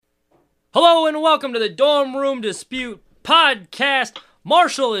Hello and welcome to the Dorm Room Dispute podcast.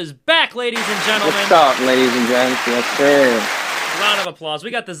 Marshall is back, ladies and gentlemen. What's up, ladies and gents? Yes, sir. Round of applause.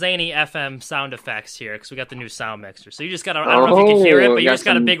 We got the zany FM sound effects here because we got the new sound mixer. So you just got to, I don't know if you can hear it, but you just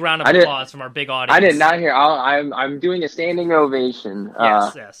got a big round of applause from our big audience. I did not hear. I'm doing a standing ovation.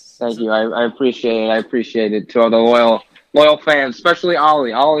 Yes. Thank you. I appreciate it. I appreciate it to all the loyal fans, especially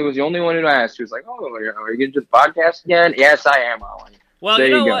Ollie. Ollie was the only one who asked. He was like, "Oh, are you going to do the podcast again?" Yes, I am, Ollie. Well,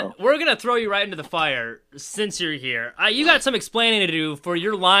 you know what? We're going to throw you right into the fire since you're here. You got some explaining to do for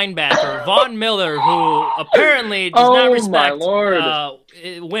your linebacker, Von Miller, who apparently does not respect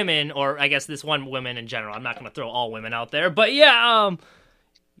women, or I guess this one woman in general. I'm not going to throw all women out there. But yeah,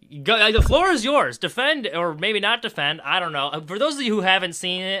 the floor is yours. Defend, or maybe not defend. I don't know. For those of you who haven't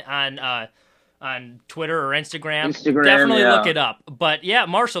seen it on Twitter or Instagram definitely look it up. But yeah,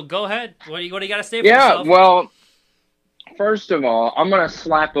 Marshall, go ahead. What do you got to say for yourself? Yeah, well, first of all, I'm going to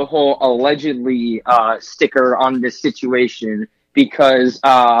slap a whole allegedly sticker on this situation because,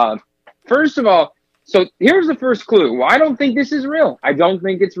 first of all, so here's the first clue. Well, I don't think this is real. I don't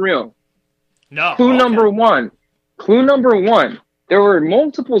think it's real. No. Clue number one. There were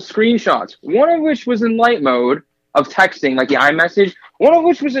multiple screenshots, one of which was in light mode of texting, like the iMessage, one of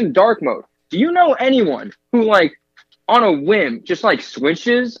which was in dark mode. Do you know anyone who, like, on a whim, just like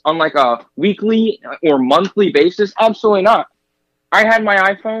switches on like a weekly or monthly basis? Absolutely not. I had my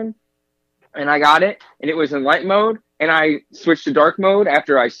iPhone and I got it and it was in light mode and I switched to dark mode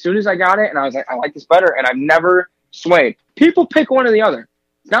as soon as I got it and I was like, I like this better, and I've never swayed. People pick one or the other.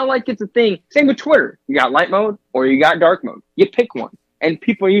 It's not like it's a thing. Same with Twitter. You got light mode or you got dark mode. You pick one. And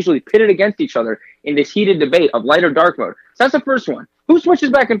people usually pit it against each other in this heated debate of light or dark mode. So that's the first one. Who switches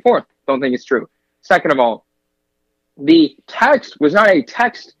back and forth? Don't think it's true. Second of all, the text was not a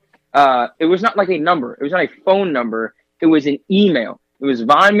text. It was not like a number. It was not a phone number. It was an email. It was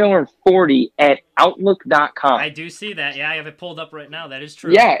vonmiller40@outlook.com. I do see that. Yeah, I have it pulled up right now. That is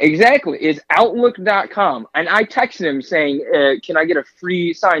true. Yeah, exactly. It's outlook.com. And I texted him saying, can I get a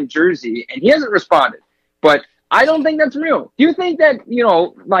free signed jersey? And he hasn't responded. But I don't think that's real. Do you think that,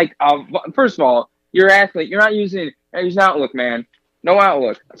 first of all, you're an athlete. You're not using Outlook, man. No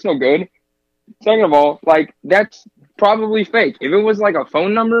Outlook. That's no good. Second of all, that's probably fake. If it was like a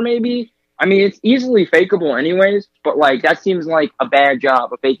phone number, maybe. I mean, it's easily fakeable anyways, but that seems like a bad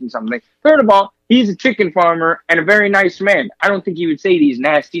job of faking something. Third of all, he's a chicken farmer and a very nice man. I don't think he would say these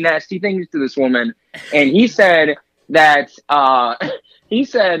nasty, nasty things to this woman. And he said that,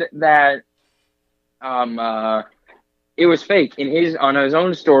 it was fake on his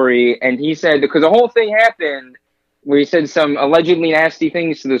own story. And he said, because the whole thing happened where he said some allegedly nasty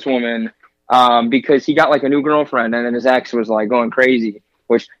things to this woman, because he got a new girlfriend, and then his ex was going crazy,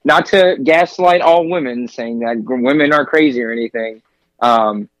 which, not to gaslight all women saying that women are crazy or anything.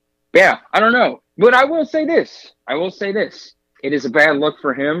 Yeah, I don't know. But I will say this. It is a bad look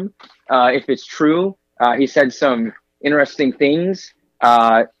for him. If it's true, he said some interesting things.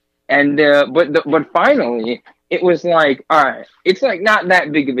 But finally, it was all right, it's not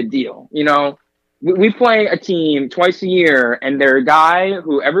that big of a deal. We play a team twice a year, and their guy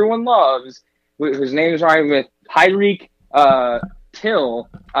who everyone loves, whose name is right with Tyreek Till,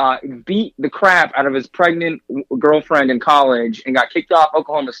 beat the crap out of his pregnant girlfriend in college and got kicked off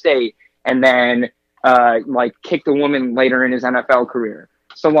Oklahoma State, and then kicked a woman later in his NFL career.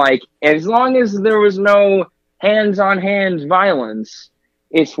 So as long as there was no hands-on-hands violence,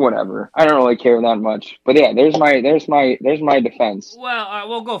 it's whatever. I don't really care that much. But yeah, there's my defense. Well,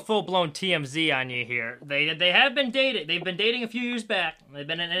 we'll go full-blown TMZ on you here. They have been dating. They've been dating a few years back. They've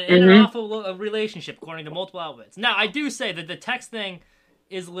been in an awful relationship, according to multiple outlets. Now, I do say that the text thing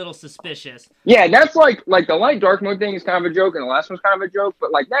is a little suspicious. Yeah, that's like the light dark mode thing is kind of a joke, and the last one's kind of a joke.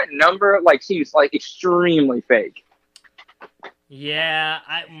 But that number seems extremely fake. Yeah,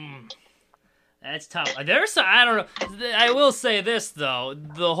 that's tough. I don't know. I will say this, though.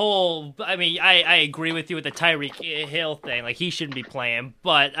 I agree with you with the Tyreek Hill thing. He shouldn't be playing.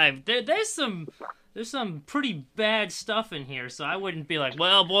 But there's some pretty bad stuff in here. So I wouldn't be like,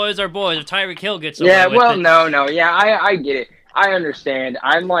 well, boys are boys if Tyreek Hill gets away with it. No. Yeah, I get it. I understand.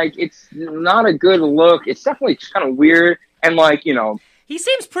 I'm it's not a good look. It's definitely kind of weird. And he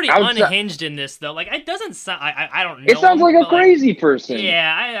seems pretty unhinged in this, though. It doesn't sound... I don't know. It sounds like a crazy person.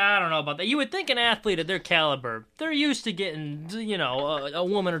 Yeah, I don't know about that. You would think an athlete of their caliber, they're used to getting, a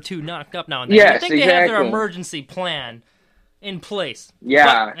woman or two knocked up now and then. Yes, I think they have their emergency plan in place.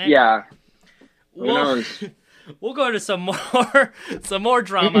 Yeah, yeah. Who knows? We'll go to some more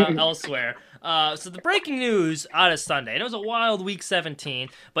drama elsewhere. So the breaking news out of Sunday, and it was a wild Week 17,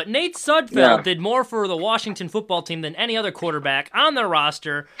 but Nate Sudfeld did more for the Washington football team than any other quarterback on their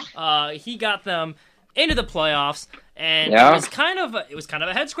roster. He got them into the playoffs, and it was kind of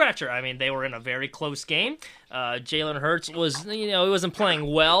a head scratcher. I mean, they were in a very close game. Jalen Hurts was, he wasn't playing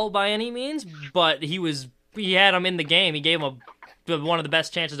well by any means, but he had him in the game. He gave him one of the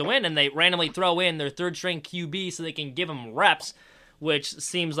best chances to win, and they randomly throw in their third string QB so they can give him reps, which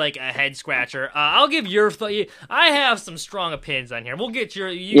seems like a head scratcher. I'll give your I have some strong opinions on here. We'll get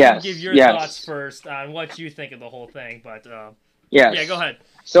can give your thoughts first on what you think of the whole thing, but yeah, go ahead.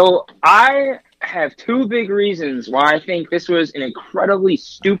 So I have two big reasons why I think this was an incredibly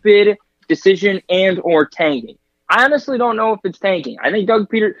stupid decision and or tanking. I honestly don't know if it's tanking. I think Doug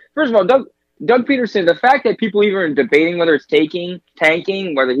Peterson, the fact that people even are debating whether it's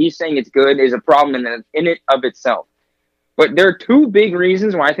tanking, whether he's saying it's good, is a problem in it of itself. But there are two big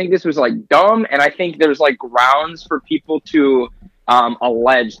reasons why I think this was dumb, and I think there's grounds for people to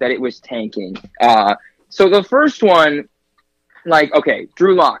allege that it was tanking. So the first one,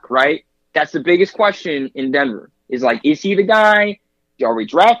 Drew Lock, right? That's the biggest question in Denver. Is he the guy? Are we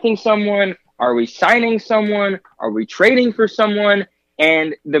drafting someone? Are we signing someone? Are we trading for someone?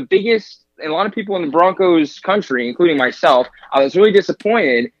 And a lot of people in the Broncos country, including myself, I was really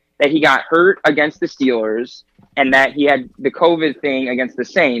disappointed that he got hurt against the Steelers and that he had the COVID thing against the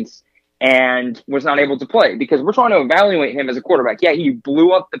Saints and was not able to play, because we're trying to evaluate him as a quarterback. Yeah, he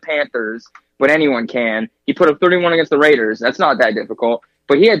blew up the Panthers, but anyone can. He put up 31 against the Raiders. That's not that difficult.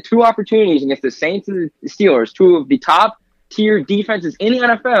 But he had two opportunities against the Saints and the Steelers, two of the top-tier defenses in the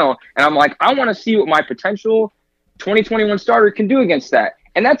NFL, and I'm I want to see what my potential 2021 starter can do against that.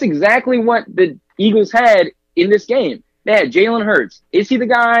 And that's exactly what the Eagles had in this game. They had Jalen Hurts. Is he the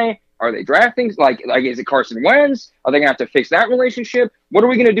guy? Are they drafting? Is it Carson Wentz? Are they going to have to fix that relationship? What are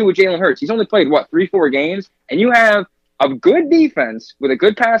we going to do with Jalen Hurts? He's only played, 3-4 games? And you have a good defense with a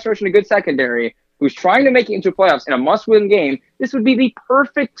good pass rush and a good secondary who's trying to make it into playoffs in a must-win game. This would be the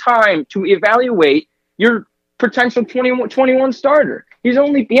perfect time to evaluate your potential 21 starter. He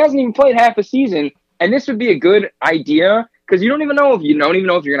hasn't even played half a season, and this would be a good idea because you don't even know if you're going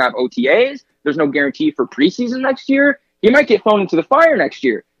to have OTAs. There's no guarantee for preseason next year. He might get thrown into the fire next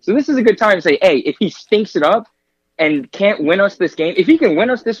year. So this is a good time to say, hey, if he stinks it up and can't win us this game, if he can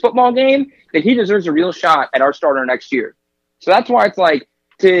win us this football game, then he deserves a real shot at our starter next year. So that's why it's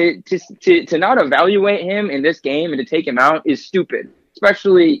to not evaluate him in this game and to take him out is stupid,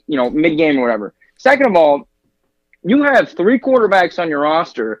 especially, mid-game or whatever. Second of all, you have three quarterbacks on your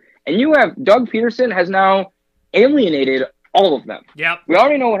roster, and you have Doug Peterson has now alienated all of them. Yep. We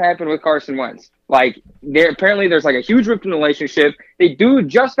already know what happened with Carson Wentz. Apparently there's a huge rift in the relationship. The dude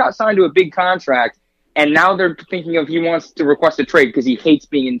just got signed to a big contract, and now they're thinking of he wants to request a trade because he hates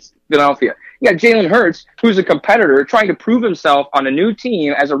being in Philadelphia. You got Jalen Hurts, who's a competitor, trying to prove himself on a new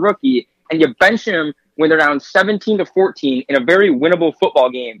team as a rookie, and you bench him when they're down 17-14 in a very winnable football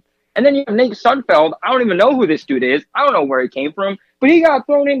game. And then you have Nate Sudfeld. I don't even know who this dude is. I don't know where he came from, but he got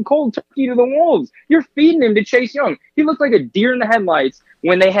thrown in cold turkey to the Wolves. You're feeding him to Chase Young. He looked like a deer in the headlights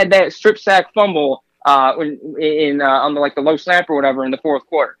when they had that strip sack fumble on the low snap or whatever in the fourth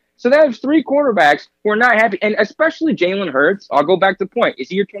quarter. So that was three quarterbacks who are not happy, and especially Jalen Hurts. I'll go back to the point. Is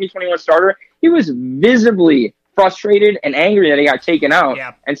he your 2021 starter? He was visibly frustrated and angry that he got taken out,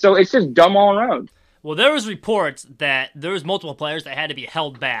 and so it's just dumb all around. Well, there was reports that there was multiple players that had to be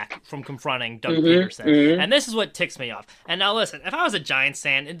held back from confronting Doug Peterson. And this is what ticks me off. And now listen, if I was a Giants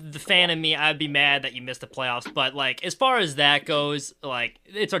fan, the fan in me, I'd be mad that you missed the playoffs. But as far as that goes,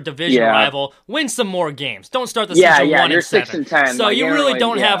 it's our division rival. Win some more games. Don't start the season 1-7. 6-10. So you really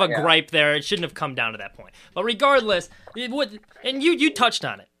don't have a gripe there. It shouldn't have come down to that point. But regardless, and you touched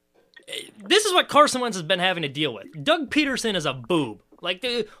on it. This is what Carson Wentz has been having to deal with. Doug Peterson is a boob. What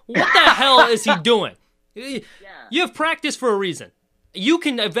the hell is he doing? You have practice for a reason. You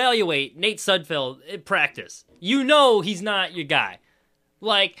can evaluate Nate Sudfeld at practice. You know he's not your guy.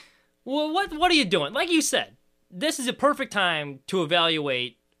 What are you doing? Like you said, this is a perfect time to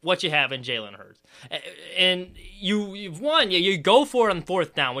evaluate what you have in Jalen Hurts. And you've won. You go for it on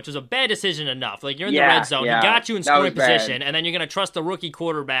fourth down, which was a bad decision enough. You're in the red zone. He got you in scoring position, and then you're going to trust the rookie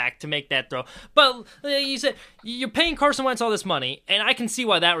quarterback to make that throw. But you said you're paying Carson Wentz all this money, and I can see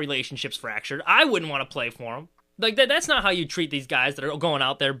why that relationship's fractured. I wouldn't want to play for him. That's not how you treat these guys that are going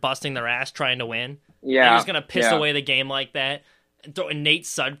out there busting their ass trying to win. Yeah. And you're just going to piss away the game like that. throwing Nate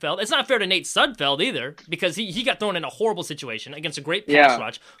Sudfeld. It's not fair to Nate Sudfeld either, because he got thrown in a horrible situation against a great pass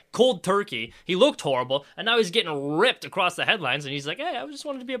rush, cold turkey. He looked horrible, and now he's getting ripped across the headlines, and he's like, hey, I just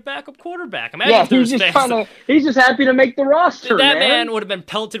wanted to be a backup quarterback. Imagine he's just happy to make the roster, That man would have been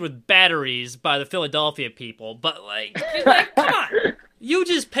pelted with batteries by the Philadelphia people, but, like come on. You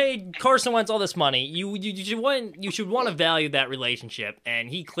just paid Carson Wentz all this money. You should want to value that relationship, and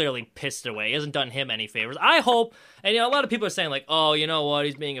he clearly pissed it away. He hasn't done him any favors. I hope, and a lot of people are saying like, oh, you know what,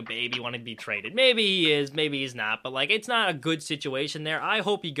 he's being a baby, wanting to be traded. Maybe he is, maybe he's not, but like it's not a good situation there. I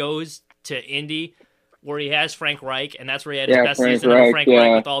hope he goes to Indy where he has Frank Reich, and that's where he had his best season under Frank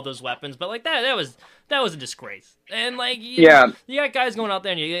Reich with all those weapons. But like that was a disgrace. And like you got guys going out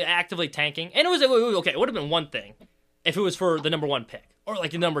there and you're actively tanking, and it would have been one thing if it was for the number 1 pick. Or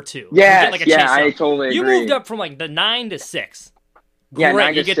like the number 2. I totally agree. You moved up from like the 9 to 6. Great. Yeah,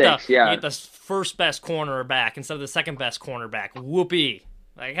 9 to 6, You get the first best cornerback instead of the second best cornerback. Whoopee.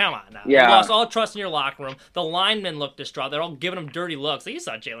 Like, come on now. Yeah. You lost all trust in your locker room. The linemen looked distraught. They're all giving him dirty looks. Like, you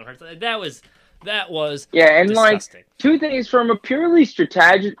saw Jalen Hurts. That was and disgusting. Like 2 things from a purely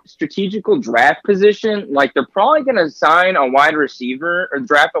strategical draft position. Like, they're probably going to sign a wide receiver or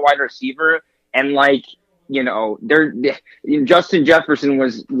draft a wide receiver, and like, you know, Justin Jefferson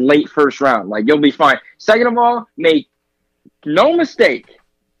was late first round. Like, you'll be fine. Second of all, make no mistake,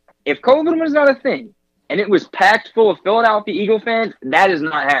 if COVID was not a thing and it was packed full of Philadelphia Eagle fans, that is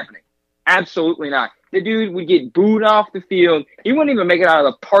not happening. Absolutely not. The dude would get booed off the field. He wouldn't even make it out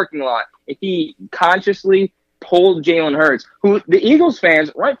of the parking lot if he consciously pulled Jalen Hurts, who the Eagles fans,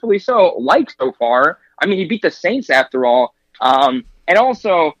 rightfully so, like so far. I mean, he beat the Saints after all. And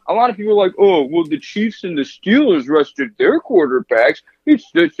also, a lot of people are like, oh, well, the Chiefs and the Steelers rested their quarterbacks. It's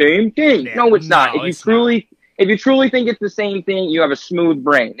the same thing. Yeah, no, it's not. If you truly think it's the same thing, you have a smooth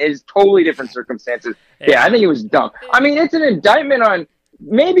brain. It's totally different circumstances. Yeah, I think it was dumb. I mean, it's an indictment on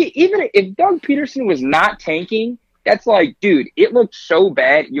maybe even if Doug Peterson was not tanking, that's like, dude, it looked so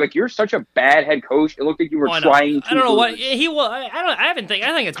bad. You're such a bad head coach. It looked like you were trying to. I don't know what he will. I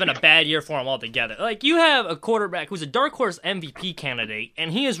think it's been a bad year for him altogether. Like, you have a quarterback who's a dark horse MVP candidate,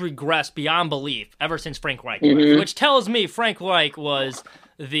 and he has regressed beyond belief ever since Frank Reich, which tells me Frank Reich was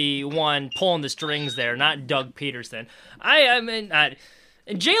the one pulling the strings there, not Doug Peterson.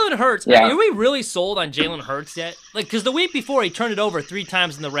 And Jalen Hurts, I mean, are we really sold on Jalen Hurts yet? Like, because the week before he turned it over 3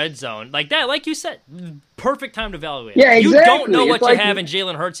 times in the red zone. Like that, like you said, perfect time to evaluate. Yeah, exactly. You don't know what you have in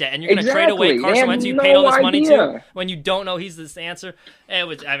Jalen Hurts yet, and you're going to trade away Carson Wentz you paid all this money to when you don't know he's this answer.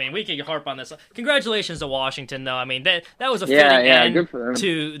 We could harp on this. Congratulations to Washington, though. I mean, that was a fitting end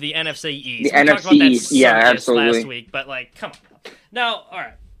to the NFC East. We talked about that absolutely. last week, but like, come on. Now, all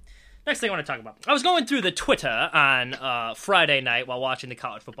right. Next thing I want to talk about. I was going through the Twitter on Friday night while watching the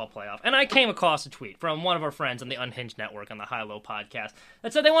college football playoff, and I came across a tweet from one of our friends on the Unhinged Network on the High Low podcast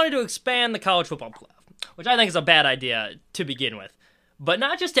that said they wanted to expand the college football playoff, which I think is a bad idea to begin with. But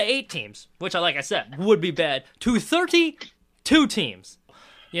not just to 8 teams, which, like I said, would be bad, to 32 teams.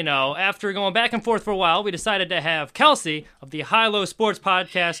 You know, after going back and forth for a while, we decided to have Kelsey of the High Low Sports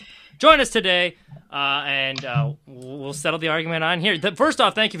podcast join us today, and we'll settle the argument on here. First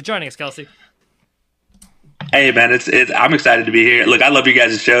off, thank you for joining us, Kelsey. Hey, man, I'm excited to be here. Look, I love you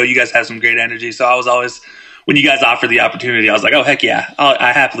guys' show. You guys have some great energy, so I was always, when you guys offered the opportunity, I was like, oh, heck yeah,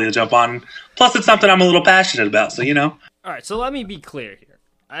 I happily jump on. Plus, it's something I'm a little passionate about, so, you know. All right, so let me be clear here.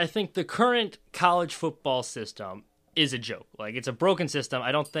 I think the current college football system is a joke. Like, it's a broken system.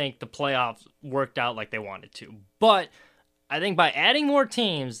 I don't think the playoffs worked out like they wanted to. But I think by adding more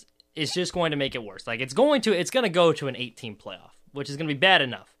teams, it's just going to make it worse. Like, it's going to go to an 8-team playoff, which is going to be bad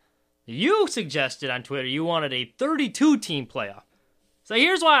enough. You suggested on Twitter you wanted a 32-team playoff. So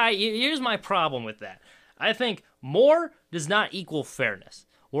here's my problem with that. I think more does not equal fairness.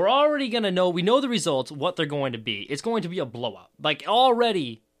 We're already going to know, we know the results, what they're going to be. It's going to be a blowout. Like,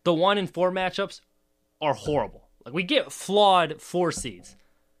 already the 1 and 4 matchups are horrible. Like, we get flawed 4 seeds.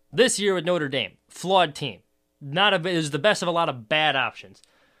 This year with Notre Dame, flawed team. It was the best of a lot of bad options.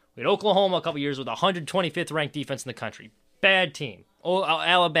 We had Oklahoma a couple years with 125th ranked defense in the country. Bad team.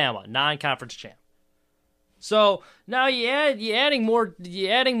 Alabama, non-conference champ. So now you're adding more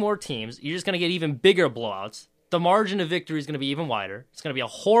teams. You're just going to get even bigger blowouts. The margin of victory is going to be even wider. It's going to be a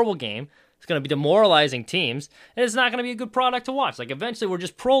horrible game. It's going to be demoralizing teams, and it's not going to be a good product to watch. Like, eventually, we're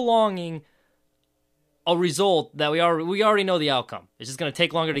just prolonging a result that we already know the outcome. It's just going to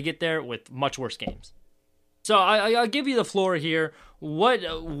take longer to get there with much worse games. So I'll give you the floor here.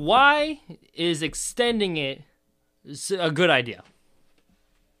 Why is extending it a good idea?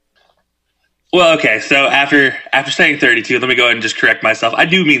 Well, okay, so after saying 32, let me go ahead and just correct myself. I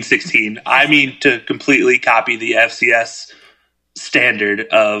do mean 16. I mean to completely copy the FCS standard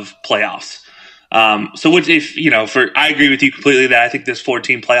of playoffs. So I agree with you completely that I think this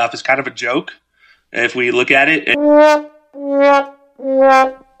 4-team playoff is kind of a joke if we look at it.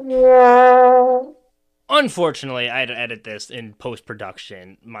 Unfortunately, I had to edit this in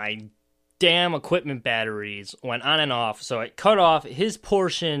post-production. My damn equipment batteries went on and off, so it cut off his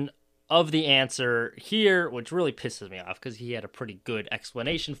portion of the answer here, which really pisses me off because he had a pretty good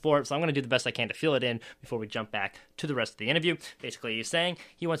explanation for it. So I'm going to do the best I can to fill it in before we jump back to the rest of the interview. Basically, he's saying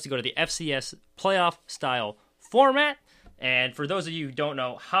he wants to go to the FCS playoff style format. And for those of you who don't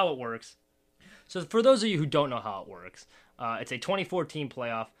know how it works, it's a 24-team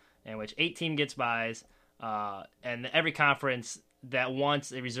playoff in which 8 teams gets buys, and every conference that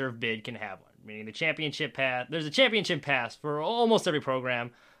wants a reserve bid can have one. Meaning the championship path. There's a championship pass for almost every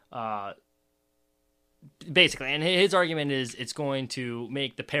program. Basically, and his argument is it's going to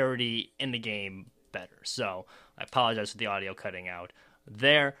make the parity in the game better. So I apologize for the audio cutting out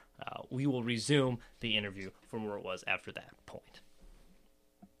there. We will resume the interview from where it was after that point.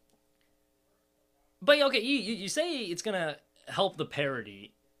 But okay, you say it's gonna help the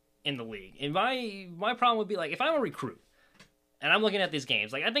parity in the league, and my problem would be like if I'm a recruit and I'm looking at these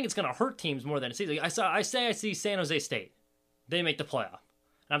games, like I think it's gonna hurt teams more than it seems. Like I see San Jose State, they make the playoff.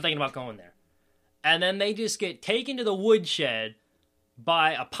 I'm thinking about going there. And then they just get taken to the woodshed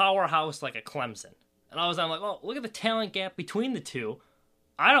by a powerhouse like a Clemson. And I'm like, well, look at the talent gap between the two.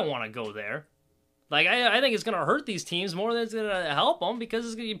 I don't want to go there. Like, I think it's going to hurt these teams more than it's going to help them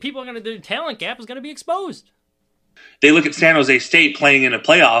because their talent gap is going to be exposed. They look at San Jose State playing in a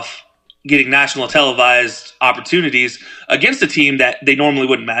playoff, getting national televised opportunities against a team that they normally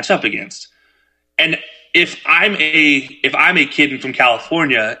wouldn't match up against. And if I'm a kid from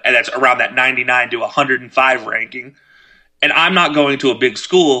California and that's around that 99 to 105 ranking, and I'm not going to a big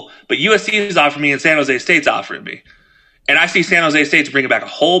school, but USC is offering me and San Jose State's offering me, and I see San Jose State's bringing back a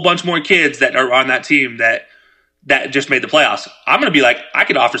whole bunch more kids that are on that team that just made the playoffs, I'm going to be like, I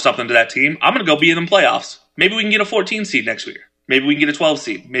could offer something to that team. I'm going to go be in them playoffs. Maybe we can get a 14 seed next year. Maybe we can get a 12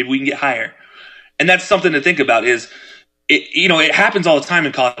 seed. Maybe we can get higher. And that's something to think about is, it happens all the time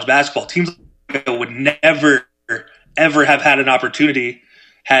in college basketball. Teams would never, ever have had an opportunity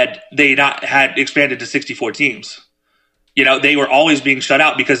had they not had expanded to 64 teams. They were always being shut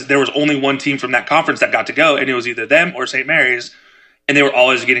out because there was only one team from that conference that got to go, and it was either them or St. Mary's, and they were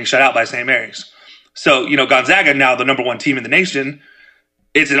always getting shut out by St. Mary's. So, Gonzaga, now the number 1 team in the nation,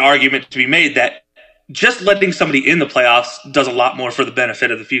 it's an argument to be made that just letting somebody in the playoffs does a lot more for the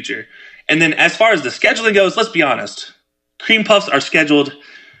benefit of the future. And then as far as the scheduling goes, let's be honest. Cream Puffs are scheduled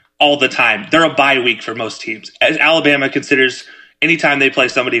all the time. They're a bye week for most teams. As Alabama considers anytime they play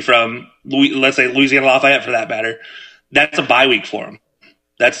somebody from, let's say, Louisiana Lafayette for that matter, that's a bye week for them.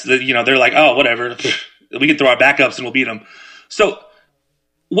 That's they're like, oh, whatever. We can throw our backups and we'll beat them. So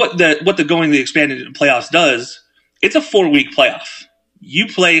what the going the expanded playoffs does, it's a 4-week playoff. You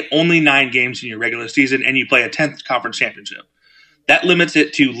play only 9 games in your regular season and you play a 10th conference championship. That limits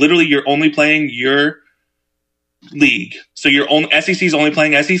it to literally you're only playing your league. So your own SEC is only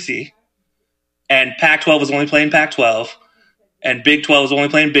playing SEC, and Pac-12 is only playing Pac-12, and Big 12 is only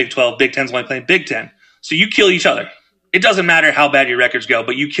playing Big 12, Big 10 is only playing Big 10. So you kill each other. It doesn't matter how bad your records go,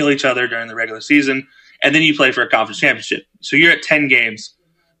 but you kill each other during the regular season, and then you play for a conference championship. So you're at 10 games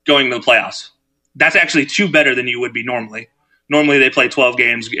going to the playoffs. That's actually 2 better than you would be normally. Normally they play 12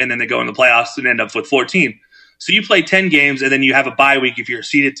 games, and then they go in the playoffs and end up with 14. So you play 10 games, and then you have a bye week if you're a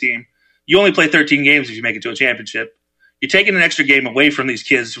seeded team. You only play 13 games if you make it to a championship. You're taking an extra game away from these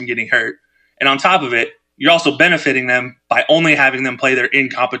kids from getting hurt. And on top of it, you're also benefiting them by only having them play their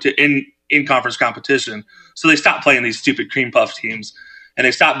in-conference competition. So they stop playing these stupid cream puff teams, and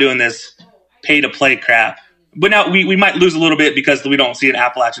they stop doing this pay-to-play crap. But now we might lose a little bit because we don't see an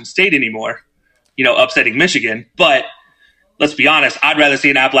Appalachian State anymore, upsetting Michigan. But let's be honest, I'd rather see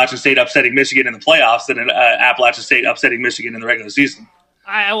an Appalachian State upsetting Michigan in the playoffs than an Appalachian State upsetting Michigan in the regular season.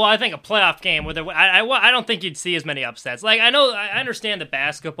 I think a playoff game with I don't think you'd see as many upsets. Like I understand the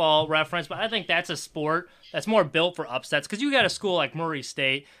basketball reference, but I think that's a sport that's more built for upsets because you got a school like Murray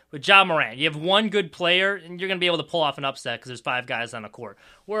State with Ja Morant. You have one good player, and you're going to be able to pull off an upset because there's 5 guys on the court.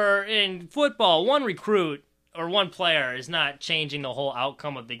 Where in football, one recruit or one player is not changing the whole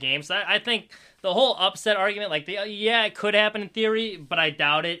outcome of the game. So I think the whole upset argument, it could happen in theory, but I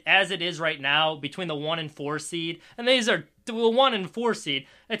doubt it. As it is right now, between the 1 and 4 seed, and these are the 1 and 4 seed,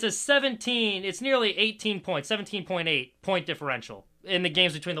 it's nearly 18 points, 17.8 point differential in the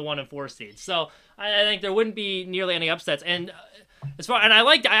games between the 1 and 4 seeds. So I think there wouldn't be nearly any upsets. And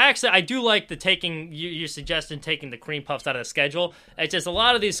I do like the taking, you suggested taking the cream puffs out of the schedule. It's just a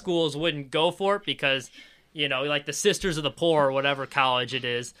lot of these schools wouldn't go for it because like the Sisters of the Poor or whatever college it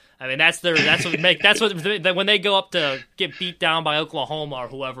is. I mean, when they go up to get beat down by Oklahoma or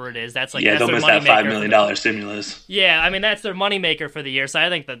whoever it is, that's they'll miss that $5 million stimulus. Yeah, I mean, that's their moneymaker for the year. So I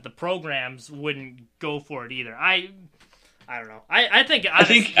think that the programs wouldn't go for it either. I don't know. I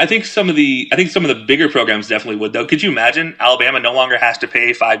think some of the bigger programs definitely would though. Could you imagine Alabama no longer has to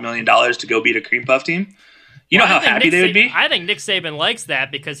pay $5 million to go beat a cream puff team? How happy they would be? I think Nick Saban likes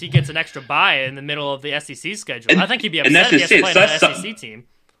that because he gets an extra bye in the middle of the SEC schedule. I think he'd be upset if he has to play an SEC team.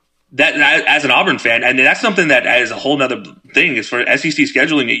 That as an Auburn fan, and that's something that as a whole nother thing is for SEC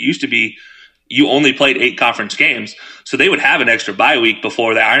scheduling. It used to be you only played 8 conference games, so they would have an extra bye week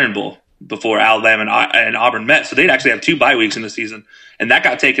before the Iron Bowl, before Alabama and Auburn met. So they'd actually have 2 bye weeks in the season, and that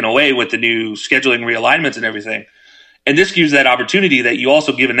got taken away with the new scheduling realignments and everything. And this gives that opportunity that you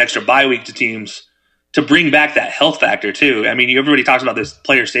also give an extra bye week to teams to bring back that health factor too. I mean, everybody talks about this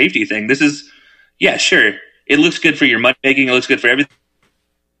player safety thing. This is, sure, it looks good for your money making. It looks good for everything.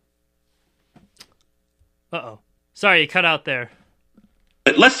 Sorry, you cut out there.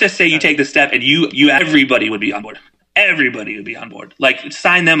 But let's just say you take the step and everybody would be on board. Everybody would be on board. Like,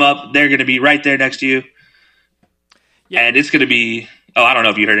 sign them up. They're going to be right there next to you. Yeah. And it's going to be... Oh, I don't know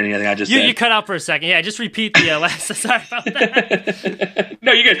if you heard anything I just said. You cut out for a second. Yeah, just repeat the last... Sorry about that.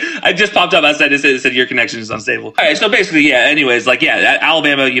 No, you're good. I just popped up. I said your connection is unstable. All right, so basically, anyways,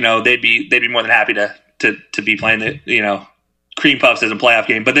 Alabama, they'd be more than happy to be playing the, cream puffs as a playoff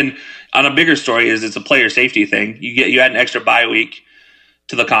game. But then on a bigger story is it's a player safety thing. You add an extra bye week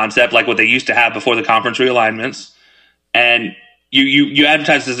to the concept, like what they used to have before the conference realignments. And you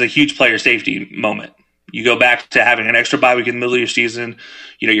advertise this as a huge player safety moment. You go back to having an extra bye week in the middle of your season.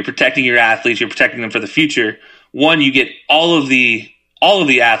 You're protecting your athletes. You're protecting them for the future. One, you get all of the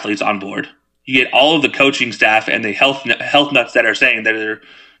athletes on board. You get all of the coaching staff and the health nuts that are saying that they're,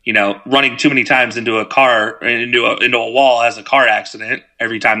 running too many times into a car, into a wall as a car accident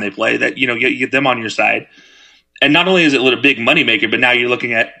every time they play. That you get them on your side. And not only is it a big moneymaker, but now you're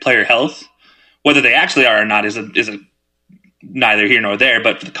looking at player health. Whether they actually are or not is a neither here nor there,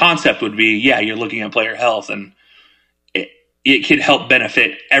 but the concept would be, you're looking at player health, and it could help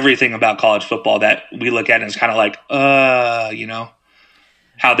benefit everything about college football that we look at as kind of like, how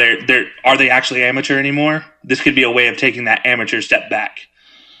are they actually amateur anymore? This could be a way of taking that amateur step back.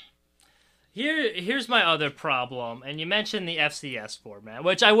 Here's my other problem, and you mentioned the FCS format,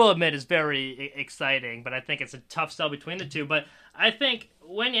 which I will admit is very exciting, but I think it's a tough sell between the two. But I think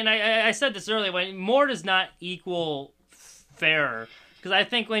I said this earlier, when more does not equal fairer, because I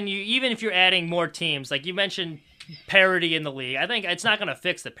think even if you're adding more teams, like you mentioned parity in the league, I think it's not going to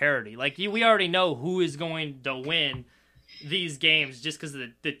fix the parity. Like we already know who is going to win these games just because of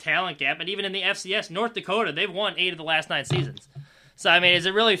the talent gap. And even in the FCS, North Dakota, they've won 8 of the last 9 seasons. So, I mean, is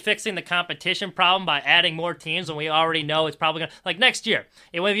it really fixing the competition problem by adding more teams when we already know it's probably going to... Like, next year,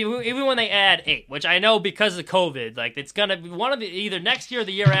 even when they add 8, which I know because of COVID, like, it's going to be one of the... Either next year or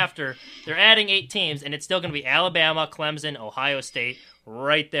the year after, they're adding 8 teams, and it's still going to be Alabama, Clemson, Ohio State,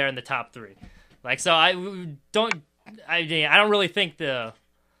 right there in the top 3. Like, so I don't really think the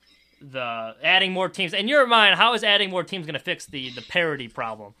adding more teams... In your mind, how is adding more teams going to fix the parity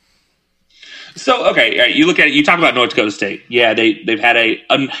problem? So, okay, you look at it, you talk about North Dakota State. Yeah, they've had a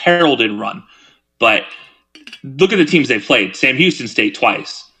unheralded run, but look at the teams they've played. Sam Houston State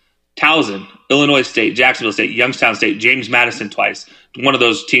twice, Towson, Illinois State, Jacksonville State, Youngstown State, James Madison twice. One of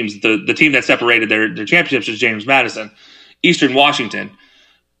those teams, the team that separated their championships was James Madison, Eastern Washington.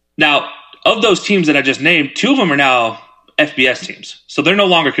 Now, of those teams that I just named, 2 of them are now FBS teams, so they're no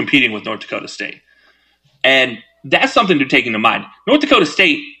longer competing with North Dakota State. And that's something to take into mind. North Dakota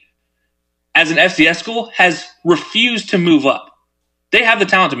State, as an FCS school, has refused to move up. They have the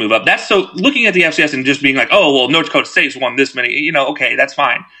talent to move up. That's so looking at the FCS and just being like, oh, well, North Dakota State's won this many, okay, that's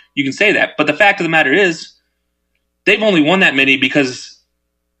fine. You can say that. But the fact of the matter is, they've only won that many because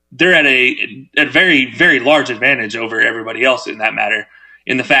they're at a very, very large advantage over everybody else in that matter,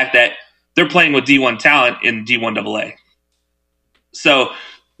 in the fact that they're playing with D1 talent in D1 AA. So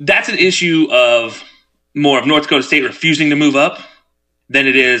that's an issue of more of North Dakota State refusing to move up than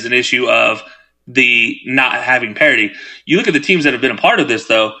it is an issue of the not having parity. You look at the teams that have been a part of this,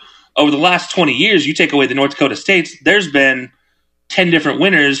 though, over the last 20 years, you take away the North Dakota States, there's been 10 different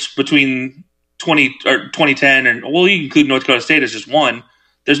winners between 2010 and, well, you include North Dakota State as just one.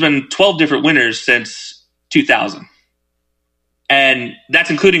 There's been 12 different winners since 2000. And that's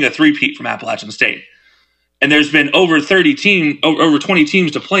including a three-peat from Appalachian State. And there's been over 20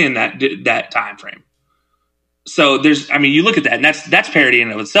 teams to play in that time frame. So you look at that, and that's parity in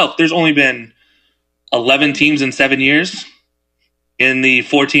and of itself. There's only been 11 teams in 7 years in the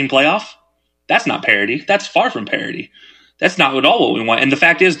 4-team playoff. That's not parity. That's far from parity. That's not at all what we want. And the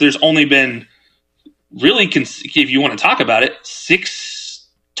fact is, there's only been really, if you want to talk about it, 6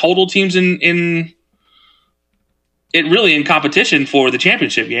 total teams in competition for the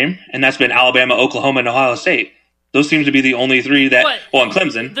championship game, and that's been Alabama, Oklahoma, and Ohio State. Those seem to be the only 3 that, and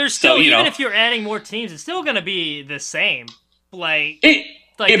Clemson. There's still, even if you're adding more teams, it's still going to be the same.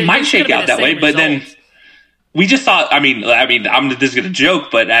 It might shake out that way, but then we just saw. I mean, this is going to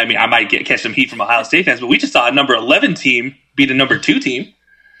joke, but I might catch some heat from Ohio State fans, but we just saw a number 11 team beat a number 2 team.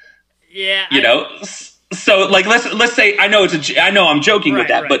 Yeah, So let's say I know I'm joking with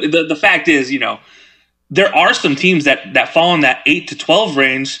that, but the fact is, there are some teams that fall in that 8 to 12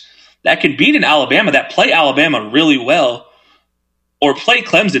 range that could beat an Alabama, that play Alabama really well, or play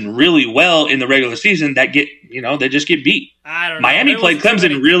Clemson really well in the regular season, that they just get beat. I don't know. Miami played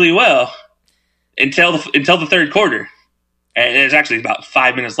Clemson really well until the third quarter. And there's actually about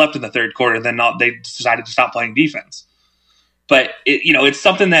 5 minutes left in the third quarter, and then they decided to stop playing defense. But it's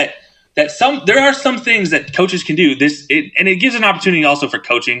something that there are some things that coaches can do. And it gives an opportunity also for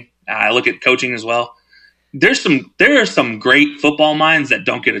coaching. I look at coaching as well. There are some great football minds that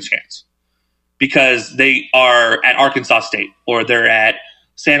don't get a chance because they are at Arkansas State or they're at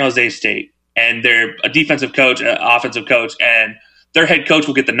San Jose State, and they're a defensive coach, an offensive coach, and their head coach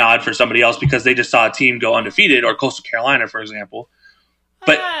will get the nod for somebody else because they just saw a team go undefeated, or Coastal Carolina, for example.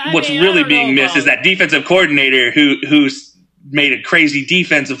 But what's really being missed is that defensive coordinator who's made a crazy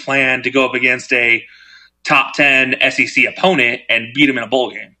defensive plan to go up against a top 10 SEC opponent and beat them in a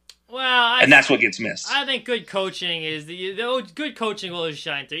bowl game. Well, and that's what gets missed. I think good coaching is good coaching will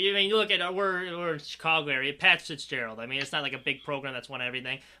shine through. I mean, you look at we're in Chicago area. Pat Fitzgerald. I mean, it's not like a big program that's won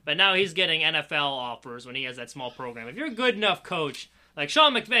everything, but now he's getting NFL offers when he has that small program. If you're a good enough coach, like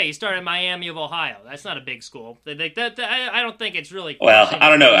Sean McVay, he started at Miami of Ohio. That's not a big school. I don't think it's really. Well, I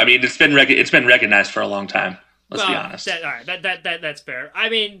don't know. I mean, it's been recognized for a long time. Let's be honest. All right, that's fair. I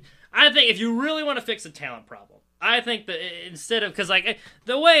mean, I think if you really want to fix the talent problem, I think that instead of, because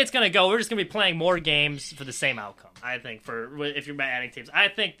the way it's going to go, we're just going to be playing more games for the same outcome. I think if you're adding teams, I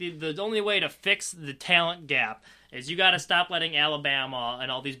think the only way to fix the talent gap is you got to stop letting Alabama and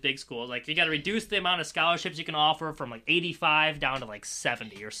all these big schools, you got to reduce the amount of scholarships you can offer from 85 down to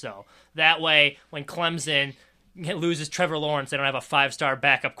 70 or so. That way, when Clemson loses Trevor Lawrence, they don't have a 5-star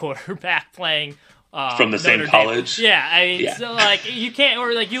backup quarterback playing from the same college. Yeah, I mean, so you can't,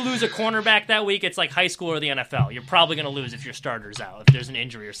 or you lose a cornerback that week, it's like high school or the NFL. You're probably going to lose if your starter's out, if there's an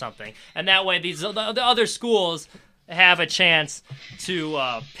injury or something. And that way, the other schools have a chance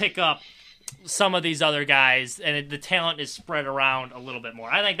to pick up some of these other guys, and the talent is spread around a little bit more.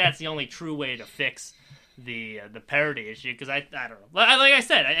 I think that's the only true way to fix the parity issue, because I don't know. Like I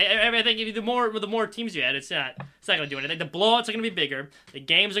said, I think the more teams you add, it's not going to do anything. The blowouts are going to be bigger, the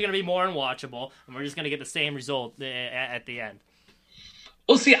games are going to be more unwatchable, and we're just going to get the same result at the end.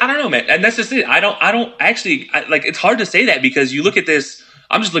 Well, see, I don't know, man, and that's just it. I don't actually it's hard to say that because you look at this.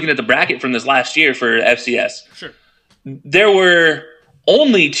 I'm just looking at the bracket from this last year for FCS. Sure, there were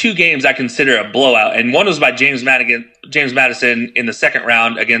only 2 games I consider a blowout, and one was by James Madison in the second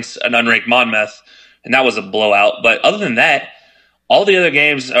round against an unranked Monmouth. And that was a blowout. But other than that, all the other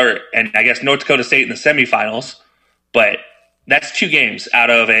games are, and I guess North Dakota State in the semifinals, but that's 2 games out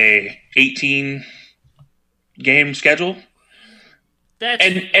of a 18-game schedule.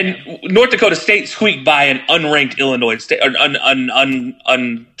 And North Dakota State squeaked by an unranked Illinois State, or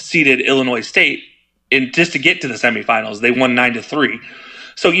unseeded Illinois State, just to get to the semifinals. They won 9-3.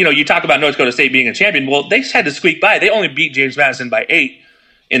 So, you talk about North Dakota State being a champion. Well, they had to squeak by. They only beat James Madison by 8.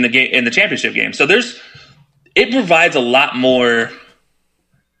 In the championship game. So it provides a lot more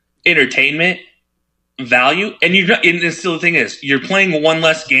entertainment value. And still the thing is, you're playing one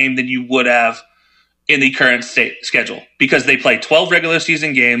less game than you would have in the current state schedule because they play 12 regular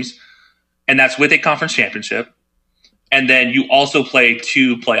season games, and that's with a conference championship. And then you also play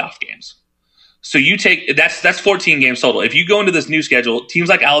 2 playoff games. So you take that's 14 games total. If you go into this new schedule, teams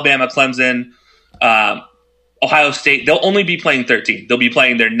like Alabama, Clemson, Ohio State, they'll only be playing 13. They'll be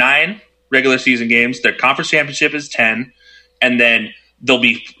playing their 9 regular season games. Their conference championship is 10. And then they'll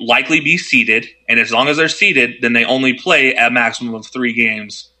likely be seeded. And as long as they're seeded, then they only play a maximum of 3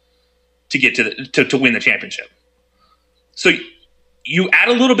 games to get to win the championship. So you add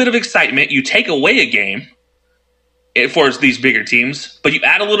a little bit of excitement. You take away a game for these bigger teams, but you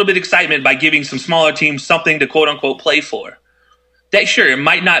add a little bit of excitement by giving some smaller teams something to quote-unquote play for. That, sure, it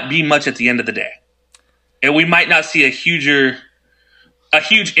might not be much at the end of the day. And we might not see a huge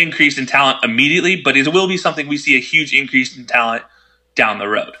increase in talent immediately, but it will be something we see a huge increase in talent down the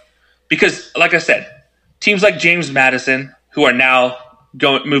road. Because, like I said, teams like James Madison, who are now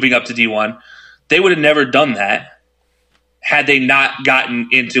moving up to D1. They would have never done that had they not gotten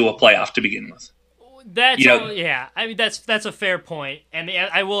into a playoff to begin with. Yeah. I mean, that's a fair point, and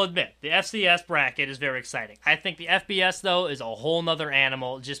I will admit the FCS bracket is very exciting. I think the FBS though is a whole nother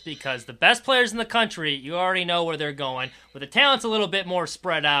animal, just because the best players in the country, you already know where they're going. Where the talent's a little bit more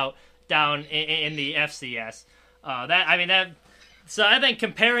spread out down in the FCS. So I think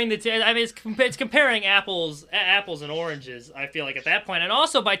comparing it's comparing apples and oranges. I feel like at that point, and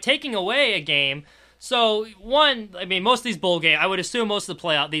also by taking away a game. So, most of these bowl games, I would assume most of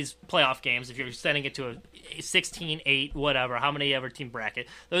these playoff games, if you're sending it to a 16-8, whatever, how many ever team bracket,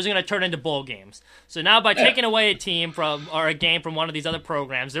 those are going to turn into bowl games. So now by taking away a game from one of these other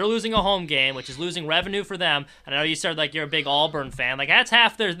programs, they're losing a home game, which is losing revenue for them. And I know you said like you're a big Auburn fan. Like that's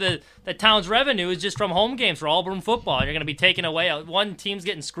half the town's revenue is just from home games for Auburn football. And you're going to be taking away one team's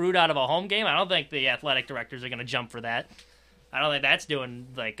getting screwed out of a home game. I don't think the athletic directors are going to jump for that. I don't think that's doing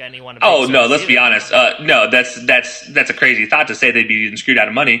like anyone. Oh no, let's be honest. No, that's a crazy thought to say they'd be getting screwed out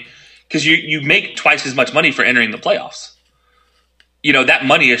of money, because you make twice as much money for entering the playoffs. That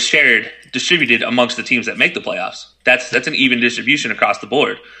money is distributed amongst the teams that make the playoffs. That's an even distribution across the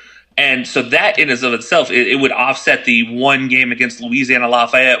board, and so that in and of itself, it would offset the one game against Louisiana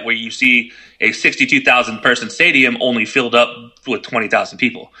Lafayette where you see a 62,000 person stadium only filled up with 20,000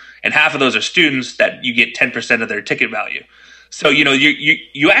 people, and half of those are students that you get 10% of their ticket value. So,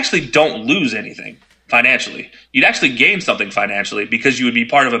 you actually don't lose anything financially. You'd actually gain something financially because you would be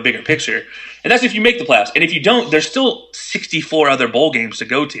part of a bigger picture. And that's if you make the playoffs. And if you don't, there's still 64 other bowl games to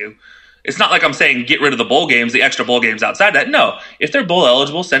go to. It's not like I'm saying get rid of the bowl games, the extra bowl games outside that. No, if they're bowl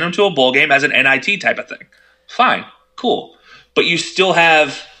eligible, send them to a bowl game as an NIT type of thing. Fine, cool. But you still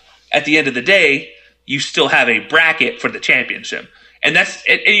have, at the end of the day, you still have a bracket for the championship. And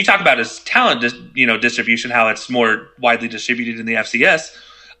you talk about as talent, distribution, how it's more widely distributed in the FCS.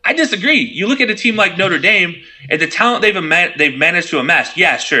 I disagree. You look at a team like Notre Dame and the talent they've managed to amass.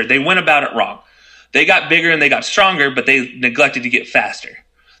 Yeah, sure, they went about it wrong. They got bigger and they got stronger, but they neglected to get faster.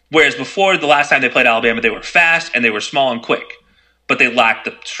 Whereas before, the last time they played Alabama, they were fast and they were small and quick, but they lacked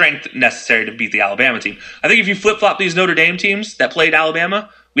the strength necessary to beat the Alabama team. I think if you flip-flop these Notre Dame teams that played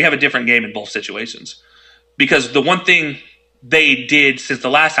Alabama, we have a different game in both situations. Because the one thing they did since the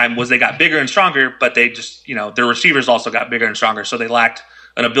last time was they got bigger and stronger, but they just, their receivers also got bigger and stronger, so they lacked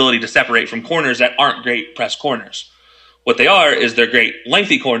an ability to separate from corners that aren't great press corners. What they are is they're great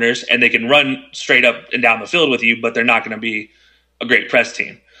lengthy corners, and they can run straight up and down the field with you, but they're not going to be a great press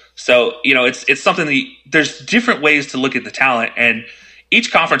team. So, it's something that there's different ways to look at the talent, and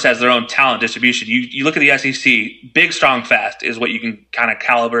each conference has their own talent distribution. You look at the SEC, big, strong, fast is what you can kind of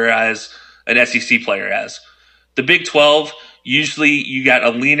calibrate an SEC player as. The Big 12, usually you got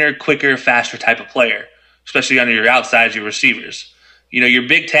a leaner, quicker, faster type of player, especially on your outsides, your receivers. Your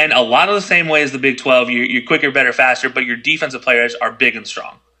Big 10, a lot of the same way as the Big 12. You're quicker, better, faster, but your defensive players are big and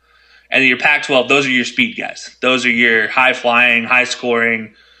strong. And your Pac-12, those are your speed guys. Those are your high-flying,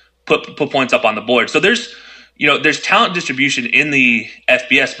 high-scoring, put points up on the board. So there's talent distribution in the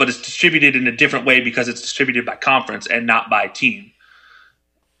FBS, but it's distributed in a different way because it's distributed by conference and not by team.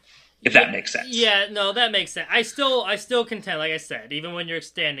 If that makes sense. Yeah, no, that makes sense. I still contend, like I said, even when you're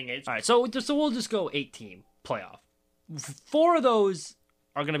extending it. All right, so we'll just go 8-team playoff. 4 of those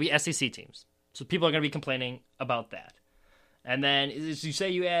are going to be SEC teams, so people are going to be complaining about that. And then, as you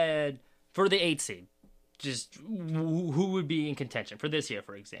say, you add for the 8 seed, just who would be in contention for this year,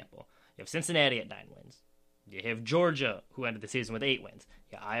 for example. You have Cincinnati at 9 wins. You have Georgia, who ended the season with 8 wins.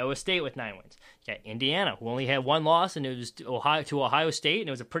 You got Iowa State with 9 wins. You got Indiana, who only had 1 loss, and it was to Ohio State, and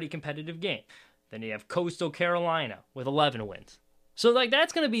it was a pretty competitive game. Then you have Coastal Carolina with 11 wins. So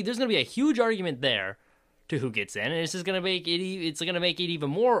there's going to be a huge argument there to who gets in, and it's just going to make it even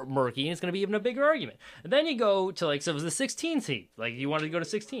more murky, and it's going to be even a bigger argument. And then you go to so it was the 16 seed. You wanted to go to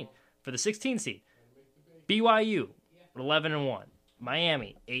 16 for the 16 seed. BYU 11-1.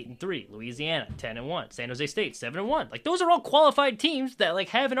 Miami 8-3, Louisiana 10-1, San Jose State 7-1. Those are all qualified teams that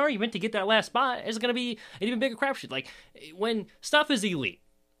have an argument to get that last spot. It's gonna be an even bigger crapshoot. When stuff is elite,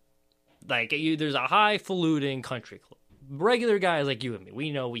 there's a highfalutin country club. Regular guys like you and me,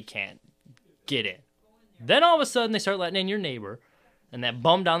 we know we can't get in. Then all of a sudden they start letting in your neighbor, and that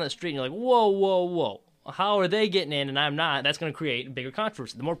bum down the street, and you're like, whoa. How are they getting in and I'm not? That's gonna create a bigger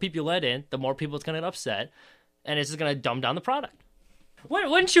controversy. The more people you let in, the more people it's gonna get upset, and it's just gonna dumb down the product.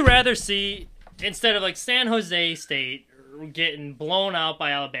 Wouldn't you rather see, instead of San Jose State getting blown out by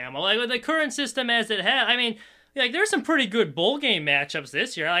Alabama, with the current system as it has, there's some pretty good bowl game matchups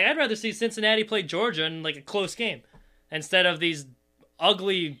this year. I'd rather see Cincinnati play Georgia in a close game instead of these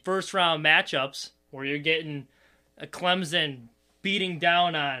ugly first round matchups where you're getting a Clemson beating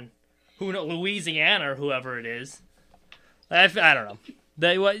down on Louisiana or whoever it is. I don't know.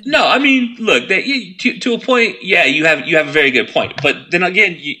 No, I mean, look, to a point, yeah, you have a very good point. But then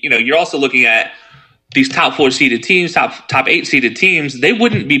again, you're also looking at these top 4 seeded teams, top 8 seeded teams. They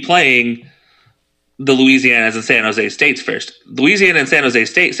wouldn't be playing the Louisianas and San Jose States first. Louisiana and San Jose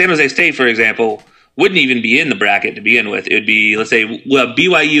State, for example, wouldn't even be in the bracket to begin with. It would be, let's say,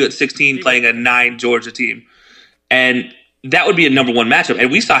 BYU at 16 playing a 9 Georgia team, and that would be a number 1 matchup.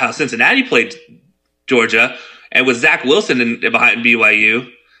 And we saw how Cincinnati played Georgia. And with Zach Wilson behind BYU,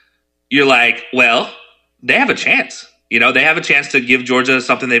 you're like, well, they have a chance. They have a chance to give Georgia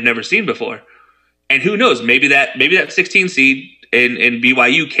something they've never seen before. And who knows? Maybe that 16 seed in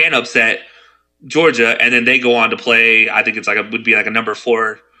BYU can upset Georgia, and then they go on to play. I think would be like a number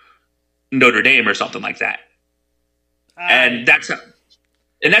 4 Notre Dame or something like that. And that's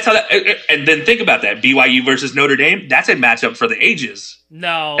how that. And then think about that: BYU versus Notre Dame. That's a matchup for the ages.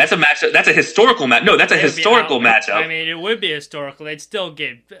 No, that's a matchup. That's a historical match. No, that's a historical matchup. I mean, it would be historical. They'd still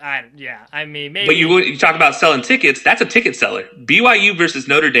get. I mean, maybe. But you talk about selling tickets. That's a ticket seller. BYU versus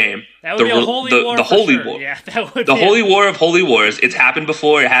Notre Dame. That would be a holy war. The holy war. Yeah, that would. The holy war of holy wars. It's happened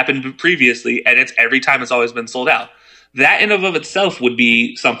before. It happened previously, and it's every time it's always been sold out. That in and of itself would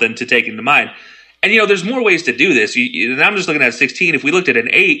be something to take into mind. And there's more ways to do this. And I'm just looking at 16. If we looked at an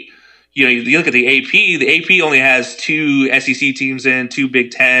 8. You look at the AP. The AP only has 2 SEC teams in, 2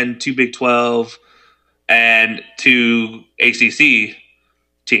 Big 10, 2 Big 12, and 2 ACC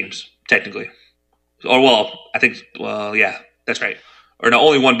teams, technically. Yeah, that's right. Or no,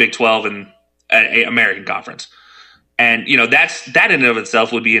 only 1 Big 12 and an American Conference. And that in and of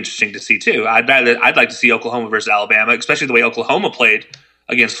itself would be interesting to see too. I'd like to see Oklahoma versus Alabama, especially the way Oklahoma played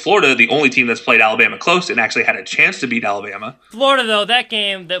against Florida, the only team that's played Alabama close and actually had a chance to beat Alabama. Florida, though,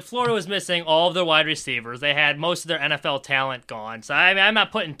 that Florida was missing all of their wide receivers. They had most of their NFL talent gone. So, I mean, I'm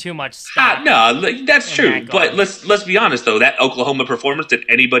not putting too much stock. No, that's true. But let's be honest, though. That Oklahoma performance, did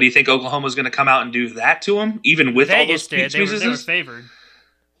anybody think Oklahoma was going to come out and do that to them, even with Vegas all those pieces? They were favored.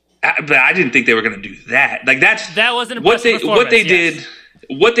 But I didn't think they were going to do that. That was an impressive performance.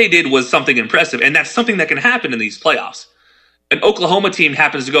 What they did was something impressive, and that's something that can happen in these playoffs. An Oklahoma team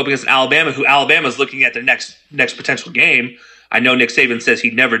happens to go up against Alabama, who Alabama's looking at their next potential game. I know Nick Saban says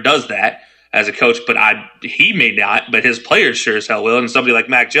he never does that as a coach, but he may not, but his players sure as hell will. And somebody like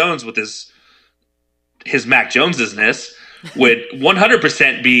Mac Jones with his Mac Jonesness would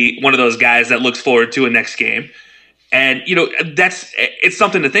 100% be one of those guys that looks forward to a next game. And, it's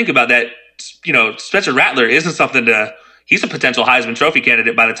something to think about that, Spencer Rattler isn't something to – he's a potential Heisman Trophy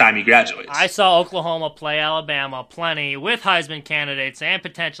candidate by the time he graduates. I saw Oklahoma play Alabama plenty with Heisman candidates and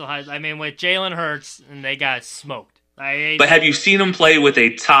potential Heisman. I mean, with Jalen Hurts, and they got smoked. But have you seen them play with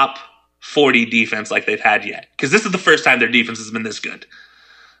a top 40 defense like they've had yet? Because this is the first time their defense has been this good.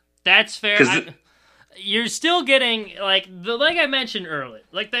 That's fair. You're still getting, like I mentioned earlier,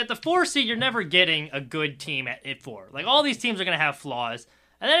 the 4 seed, you're never getting a good team at 4. All these teams are going to have flaws.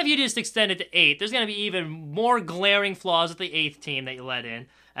 And then if you just extend it to 8, there's going to be even more glaring flaws with the 8th team that you let in.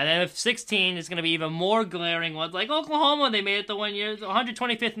 And then if 16 is going to be even more glaring ones, like Oklahoma, they made it the 1 year,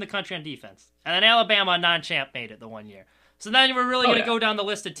 125th in the country on defense. And then Alabama, non-champ, made it the 1 year. So then we're really going to go down the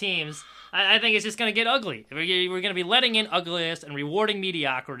list of teams. I think it's just going to get ugly. We're going to be letting in ugliness and rewarding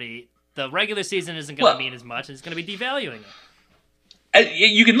mediocrity. The regular season isn't going to mean as much. It's going to be devaluing it.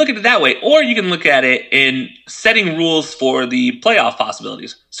 You can look at it that way, or you can look at it in setting rules for the playoff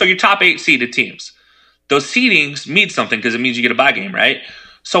possibilities. So your top 8 seeded teams, those seedings mean something because it means you get a bye game, right?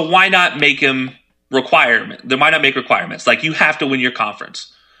 So why not make them requirement? Why not make requirements? Like you have to win your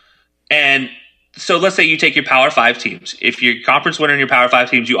conference. And so let's say you take your Power 5 teams. If you're conference winner in your Power 5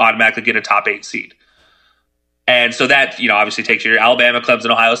 teams, you automatically get a top 8 seed. And so that, obviously takes your Alabama,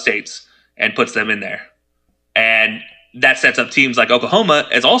 Clemson, Ohio States and puts them in there. And that sets up teams like Oklahoma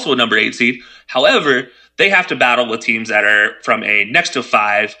as also a number 8 seed. However, they have to battle with teams that are from a next to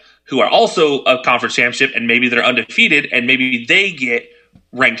 5 who are also a conference championship and maybe they're undefeated and maybe they get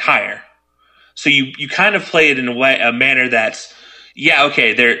ranked higher. So you kind of play it in a manner that's,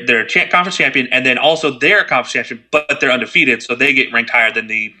 they're conference champion and then also they're a conference champion, but they're undefeated. So they get ranked higher than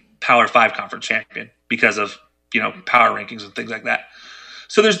the Power 5 conference champion because of, power rankings and things like that.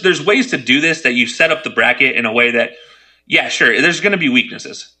 So there's ways to do this that you set up the bracket in a way that, yeah, sure, there's going to be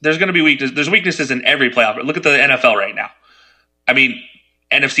weaknesses. There's weaknesses in every playoff. Look at the NFL right now. I mean,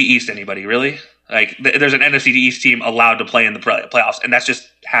 NFC East, anybody, really? There's an NFC East team allowed to play in the playoffs, and that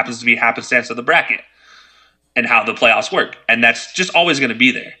just happens to be happenstance of the bracket and how the playoffs work. And that's just always going to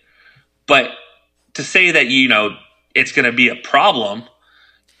be there. But to say that, it's going to be a problem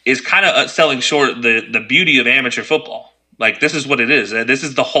is kind of selling short the beauty of amateur football. Like, this is what it is. This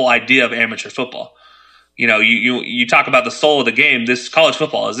is the whole idea of amateur football. You know, you talk about the soul of the game. This college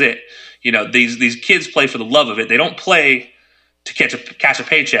football is it. You know, these kids play for the love of it. They don't play to cash a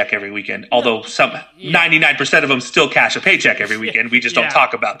paycheck every weekend. Although 99% of them still cash a paycheck every weekend. We just don't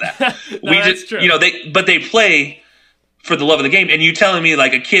talk about that. That's true. You know, they play for the love of the game. And you telling me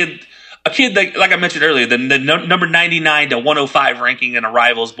like a kid like I mentioned earlier, the number 99 to 105 ranking in a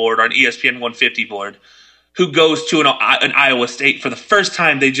Rivals board or an ESPN 150 board, who goes to an Iowa State for the first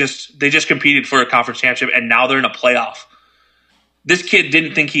time. They just competed for a conference championship, and now they're in a playoff. This kid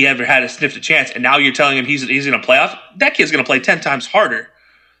didn't think he ever had a sniff of chance, and now you're telling him he's in a playoff? That kid's going to play 10 times harder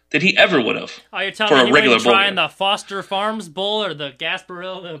than he ever would have. Oh, you're telling me he wouldn't try in the Foster Farms Bowl or the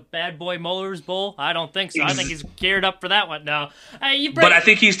Gasparilla, the Bad Boy Molars Bowl? I don't think so. I think he's geared up for that one now. But I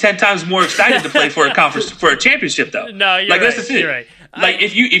think he's 10 times more excited to play for a conference for a championship, though. No, you're like, right. That's it. You're right. Like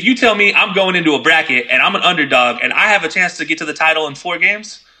if you tell me I'm going into a bracket and I'm an underdog and I have a chance to get to the title in 4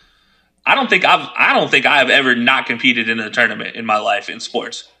 games, I don't think I've ever not competed in a tournament in my life in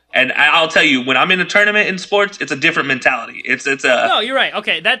sports. And I'll tell you, when I'm in a tournament in sports, it's a different mentality. No, you're right.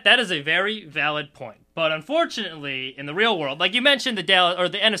 Okay, that is a very valid point. But unfortunately, in the real world, like you mentioned, the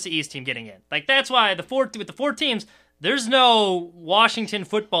NFC East team getting in, like that's why with the 4 teams, there's no Washington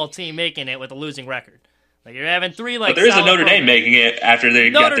football team making it with a losing record. Like you're having 3 like. But there is a Notre Dame making it after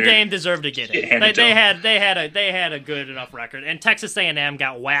they got their Notre Dame deserved to get in. They had a good enough record, and Texas A&M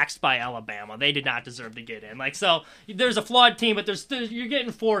got waxed by Alabama. They did not deserve to get in. Like so, there's a flawed team, but you're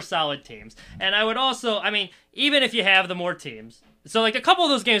getting 4 solid teams. And I would also, I mean, even if you have the more teams, so like a couple of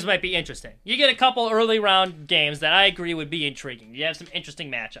those games might be interesting. You get a couple early round games that I agree would be intriguing. You have some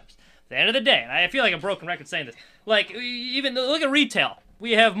interesting matchups. At the end of the day, and I feel like a broken record saying this, like even look at retail.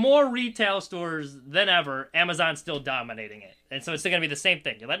 We have more retail stores than ever. Amazon's still dominating it. And so it's still going to be the same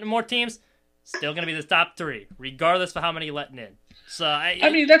thing. You're letting in more teams, still going to be the top 3, regardless of how many you're letting in. So I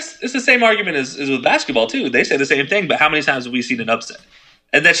mean, it's the same argument as with basketball, too. They say the same thing, but how many times have we seen an upset?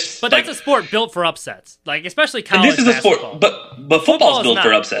 And that's a sport built for upsets. Like, especially college basketball. This is a sport, but football's built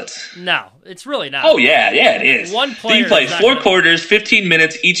for upsets. No, it's really not. Oh, yeah, it is. One player you play 4 quarters, 15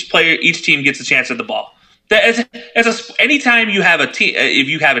 minutes, each team gets a chance at the ball. Anytime you have a team, if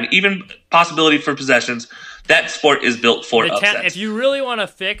you have an even possibility for possessions, that sport is built for upsets. If you really want to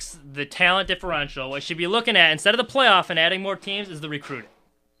fix the talent differential, what you should be looking at instead of the playoff and adding more teams is the recruiting.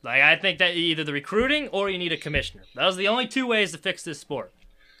 Like I think that either the recruiting or you need a commissioner. Those are the only 2 ways to fix this sport.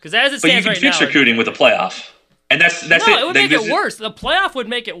 Because as it stands right now, but you can fix recruiting with a playoff, and that's it. It would make it worse. The playoff would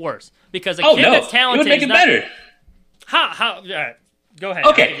make it worse because a kid that's talented it would make it better. How? All right. Go ahead.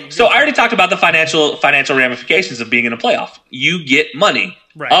 Okay, so I already talked about the financial ramifications of being in a playoff. You get money,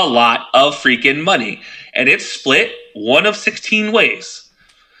 right. A lot of freaking money, and it's split 1 of 16 ways.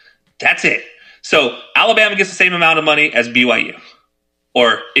 That's it. So Alabama gets the same amount of money as BYU,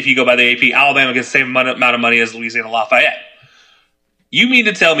 or if you go by the AP, Alabama gets the same amount of money as Louisiana Lafayette. You mean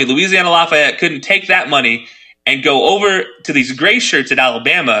to tell me Louisiana Lafayette couldn't take that money and go over to these gray shirts at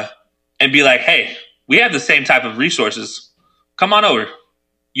Alabama and be like, hey, we have the same type of resources. Come on over.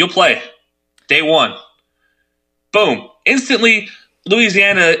 You'll play. Day 1. Boom. Instantly,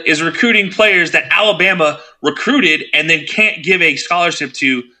 Louisiana is recruiting players that Alabama recruited and then can't give a scholarship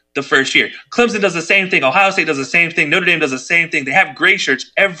to the first year. Clemson does the same thing. Ohio State does the same thing. Notre Dame does the same thing. They have gray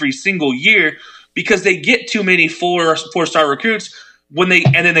shirts every single year because they get too many 4-star recruits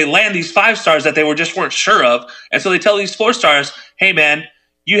and then they land these 5 stars that they weren't sure of. And so they tell these 4 stars, hey man,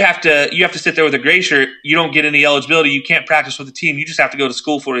 you have to sit there with a gray shirt. You don't get any eligibility. You can't practice with the team. You just have to go to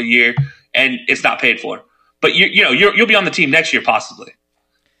school for a year, and it's not paid for. But you'll be on the team next year possibly.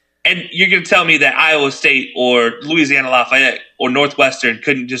 And you're going to tell me that Iowa State or Louisiana Lafayette or Northwestern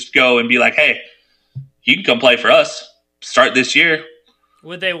couldn't just go and be like, hey, you can come play for us. Start this year.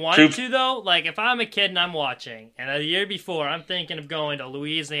 Would they want to, though? Like, if I'm a kid and I'm watching, and a year before I'm thinking of going to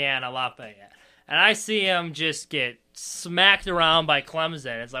Louisiana Lafayette, and I see them just get smacked around by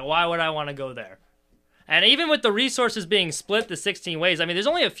Clemson, it's like, why would I want to go there? And even with the resources being split the 16 ways, I mean, there's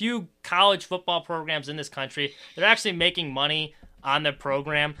only a few college football programs in this country that are actually making money on their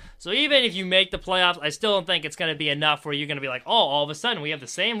program. So even if you make the playoffs, I still don't think it's going to be enough where you're going to be like, oh, all of a sudden we have the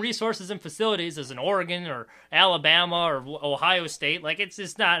same resources and facilities as in Oregon or Alabama or Ohio State. Like,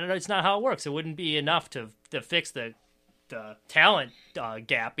 it's not how it works. It wouldn't be enough to fix the talent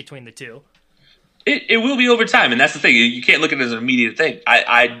gap between the two. It will be over time, and that's the thing. You can't look at it as an immediate thing.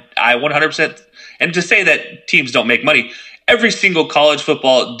 I 100%, and to say that teams don't make money, every single college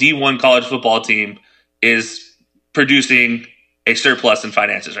football, D1 college football team is producing a surplus in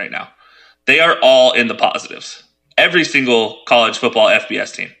finances right now. They are all in the positives. Every single college football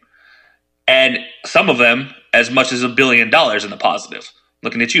FBS team. and some of them as much as $1 billion in the positive.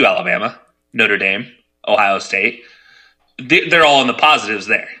 Looking at you, Alabama, Notre Dame, Ohio State, they're all in the positives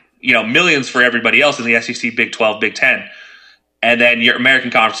there. Millions for everybody else in the SEC, Big 12, Big 10. And then your American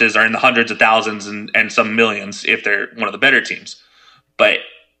conferences are in the hundreds of thousands and some millions if they're one of the better teams. But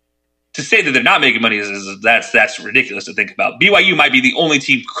to say that they're not making money that's ridiculous to think about. BYU might be the only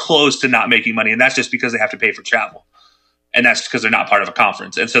team close to not making money, and that's just because they have to pay for travel. And that's because they're not part of a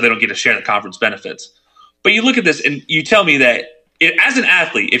conference, and so they don't get to share the conference benefits. But you look at this, and you tell me that as an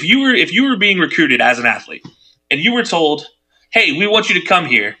athlete, if you were being recruited as an athlete, and you were told, hey, we want you to come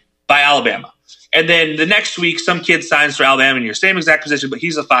here by Alabama, and then the next week some kid signs for Alabama in your same exact position, but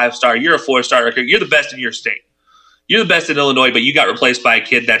he's a 5-star, you're a 4-star recruit, you're the best in your state. You're the best in Illinois, but you got replaced by a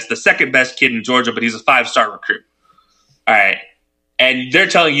kid that's the second best kid in Georgia, but he's a 5-star recruit. All right. And they're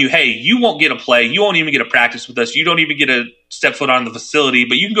telling you, hey, you won't get a play. You won't even get a practice with us. You don't even get to step foot on the facility,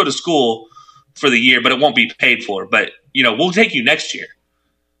 but you can go to school for the year, but it won't be paid for. But, we'll take you next year.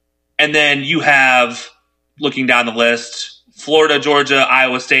 And then you have, looking down the list, Florida, Georgia,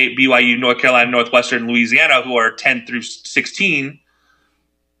 Iowa State, BYU, North Carolina, Northwestern, Louisiana, who are 10 through 16,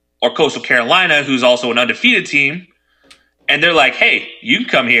 or Coastal Carolina, who's also an undefeated team. And they're like, hey, you can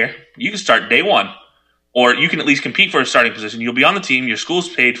come here. You can start day one. Or you can at least compete for a starting position. You'll be on the team. Your school's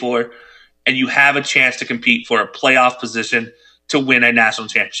paid for. And you have a chance to compete for a playoff position to win a national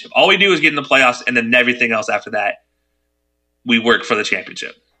championship. All we do is get in the playoffs, and then everything else after that, we work for the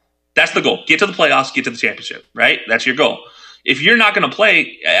championship. That's the goal. Get to the playoffs, get to the championship, right? That's your goal. If you're not going to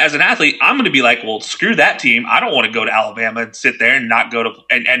play as an athlete, I'm going to be like, well, screw that team. I don't want to go to Alabama and sit there and not go to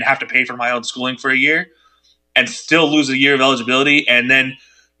and have to pay for my own schooling for a year and still lose a year of eligibility and then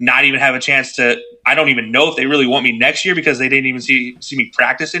not even have a chance to – I don't even know if they really want me next year because they didn't even see me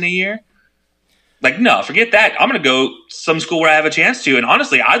practice in a year. Like, no, forget that. I'm going to go some school where I have a chance to. And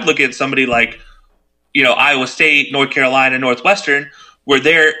honestly, I'd look at somebody like, Iowa State, North Carolina, Northwestern, where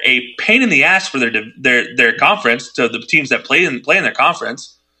they're a pain in the ass for their conference to the teams that play in their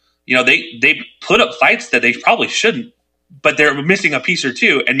conference. They put up fights that they probably shouldn't, but they're missing a piece or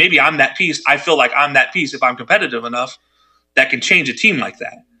two. And maybe I'm that piece. I feel like I'm that piece if I'm competitive enough that can change a team like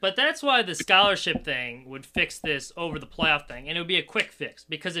that. But that's why the scholarship thing would fix this over the playoff thing, and it would be a quick fix.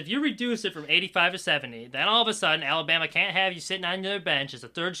 Because if you reduce it from 85 to 70, then all of a sudden Alabama can't have you sitting on their bench as a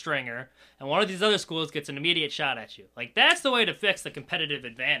third stringer, and one of these other schools gets an immediate shot at you. Like, that's the way to fix the competitive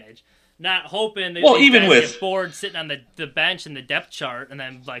advantage. Not hoping that even with get bored sitting on the bench in the depth chart and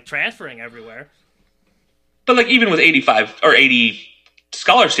then transferring everywhere. But even with 85 or 80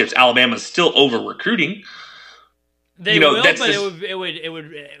 scholarships, Alabama's still over recruiting. They will, but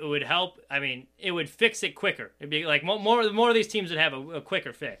it would help. I mean, it would fix it quicker. It'd be like more of these teams would have a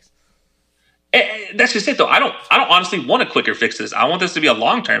quicker fix. That's just it, though. I don't honestly want a quicker fix to this. I want this to be a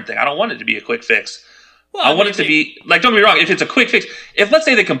long-term thing. I don't want it to be a quick fix. Well, I want it to be don't get me wrong. If it's a quick fix, if let's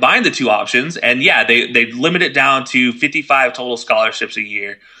say they combine the two options, and they limit it down to 55 total scholarships a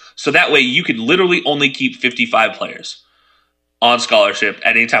year, so that way you could literally only keep 55 players on scholarship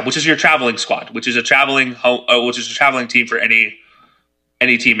at any time, which is your traveling squad, which is a traveling team for any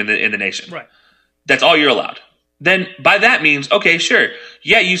team in the nation. Right. That's all you're allowed. Then by that means, okay, sure,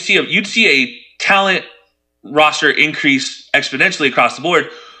 yeah, you'd see a talent roster increase exponentially across the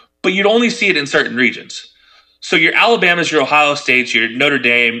board, but you'd only see it in certain regions. So your Alabamas, your Ohio States, your Notre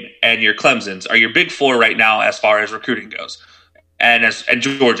Dame, and your Clemsons are your big four right now as far as recruiting goes. And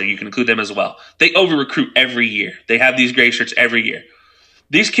Georgia, you can include them as well. They over-recruit every year. They have these gray shirts every year.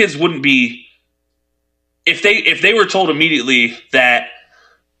 These kids wouldn't be – if they were told immediately that,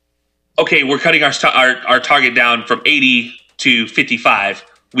 okay, we're cutting our target down from 80 to 55,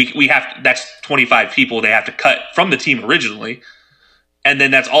 we have – that's 25 people they have to cut from the team originally. And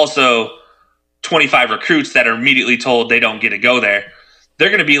then that's also 25 recruits that are immediately told they don't get to go there. They're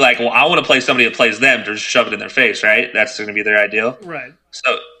going to be like, well, I want to play somebody that plays them to just shove it in their face, right? That's going to be their ideal. Right.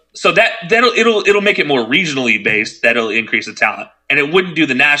 So it'll make it more regionally based. That'll increase the talent. And it wouldn't do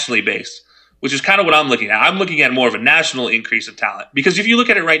the nationally based, which is kind of what I'm looking at. I'm looking at more of a national increase of talent. Because if you look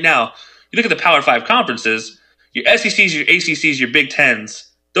at it right now, you look at the Power 5 conferences, your SECs, your ACCs, your Big Tens,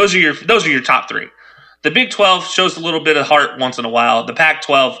 those are your top three. The Big 12 shows a little bit of heart once in a while. The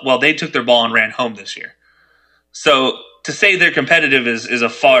Pac-12, well, they took their ball and ran home this year. So to say they're competitive is a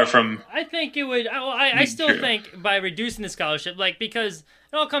far from. I think it would. I still think by reducing the scholarship, because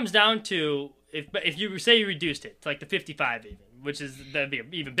it all comes down to if you say you reduced it to the 55 even, that'd be an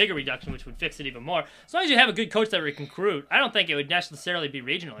even bigger reduction, which would fix it even more. As long as you have a good coach that we can recruit, I don't think it would necessarily be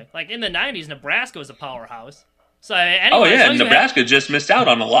regionally. Like in the 90s, Nebraska was a powerhouse. So anyway, Nebraska just missed out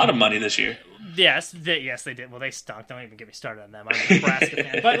on a lot of money this year. Yes, they did. Well, they stunk. Don't even get me started on them. I'm a Nebraska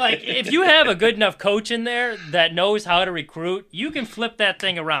fan. But, like, if you have a good enough coach in there that knows how to recruit, you can flip that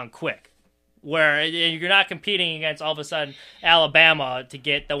thing around quick. Where you're not competing against, all of a sudden, Alabama to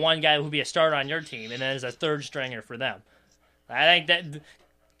get the one guy who'll be a starter on your team and then as a third stringer for them. I think that...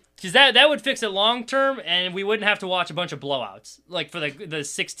 Because that would fix it long term, and we wouldn't have to watch a bunch of blowouts, like, for the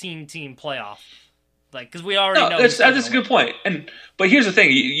 16-team playoff. Like, because we already know. That's a good point. But here's the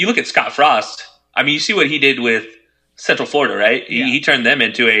thing: you look at Scott Frost. I mean, you see what he did with Central Florida, right? Yeah. He turned them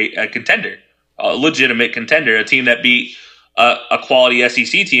into a contender, a legitimate contender, a team that beat a quality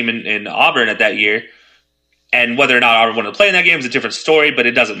SEC team in Auburn at that year. And whether or not Auburn wanted to play in that game is a different story, but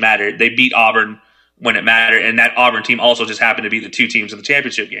it doesn't matter. They beat Auburn when it mattered, and that Auburn team also just happened to be the two teams in the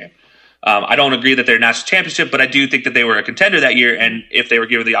championship game. I don't agree that they're national championship, but I do think that they were a contender that year, and if they were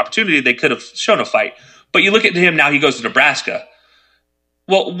given the opportunity, they could have shown a fight. But you look at him now; he goes to Nebraska.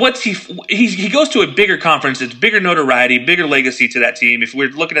 Well, he goes to a bigger conference. It's bigger notoriety, bigger legacy to that team. If we're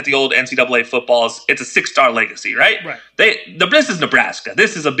looking at the old NCAA footballs, it's a 6-star legacy, right? Right. This is Nebraska.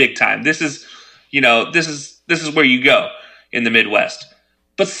 This is a big time. This is where you go in the Midwest.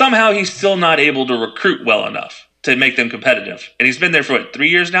 But somehow he's still not able to recruit well enough to make them competitive. And he's been there for, 3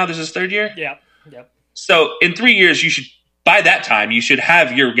 years now? This is his third year? Yeah. Yep. So in 3 years, by that time, you should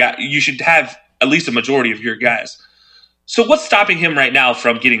have at least a majority of your guys. So what's stopping him right now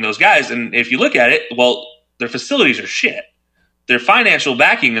from getting those guys? And if you look at it, well, their facilities are shit. Their financial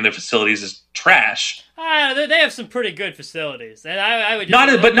backing in their facilities is trash. They have some pretty good facilities. And I would not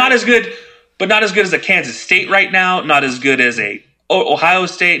as good as a Kansas State right now, not as good as a Ohio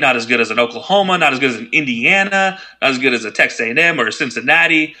State, not as good as an Oklahoma, not as good as an Indiana, not as good as a Texas A&M or a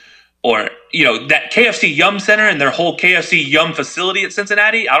Cincinnati, or that KFC Yum Center and their whole KFC Yum facility at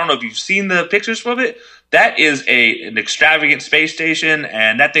Cincinnati. I don't know if you've seen the pictures from it. That is an extravagant space station,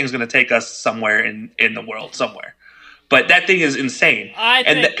 and that thing's going to take us somewhere in the world somewhere. But that thing is insane.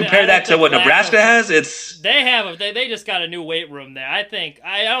 Compare that to what Nebraska has. They just got a new weight room there. I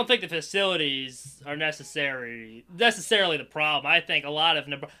don't think the facilities are necessarily the problem. I think a lot of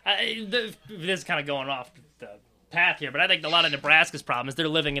this is kind of going off the path here, but I think a lot of Nebraska's problem is they're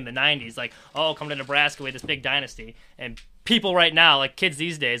living in the 90s. Like, come to Nebraska, we had this big dynasty, and people right now, like kids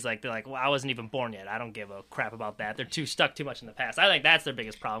these days, like they're like, well, I wasn't even born yet. I don't give a crap about that. They're stuck too much in the past. I think that's their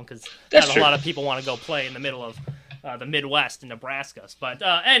biggest problem because a lot of people want to go play in the middle of the Midwest in Nebraska. But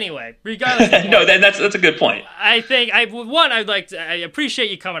anyway, regardless of that's a good point. I think I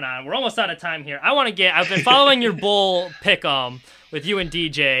appreciate you coming on. We're almost out of time here. I've been following your bull pick'em with you and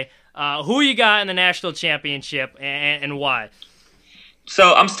DJ. Who you got in the national championship and why?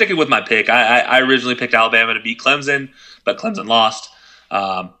 So I'm sticking with my pick. I originally picked Alabama to beat Clemson, but Clemson lost.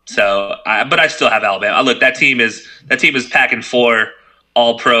 But I still have Alabama. Look, that team is packing 4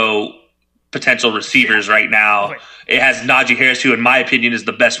 All-Pro potential receivers right now. Okay. It has Najee Harris, who in my opinion is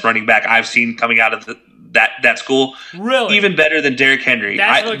the best running back I've seen coming out of that school. Really? Even better than Derrick Henry.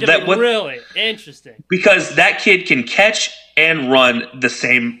 Really interesting. Because that kid can catch and run the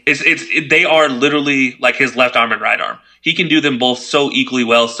same. They are literally like his left arm and right arm. He can do them both so equally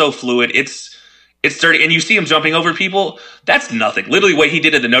well, so fluid. It's dirty. And you see him jumping over people. That's nothing. Literally what he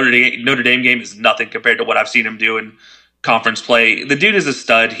did at the Notre Dame game is nothing compared to what I've seen him do in conference play. The dude is a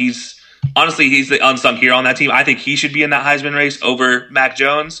stud. He's the unsung hero on that team. I think he should be in that Heisman race over Mac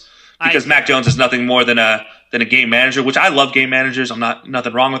Jones because Mac Jones is nothing more than a game manager, which I love game managers. I'm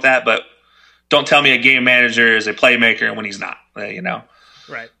nothing wrong with that, but don't tell me a game manager is a playmaker when he's not,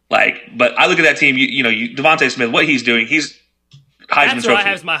 Right. But I look at that team, Devontae Smith, what he's doing, he's Heisman that's Trophy. what I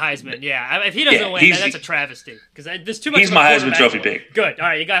have as my Heisman. Yeah, if he doesn't win, that's a travesty. Because there's too much. He's my Heisman Trophy pick. Good. All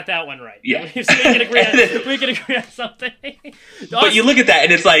right, you got that one right. Yeah, we can agree on something. But you look at that,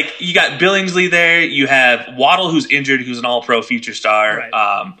 and it's like you got Billingsley there. You have Waddle, who's injured, who's an All-Pro future star.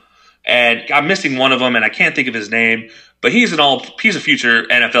 Right. And I'm missing one of them, and I can't think of his name. But he's a future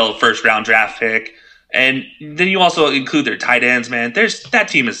NFL first-round draft pick. And then you also include their tight ends, man. That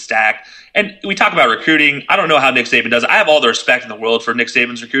team is stacked. And we talk about recruiting. I don't know how Nick Saban does it. I have all the respect in the world for Nick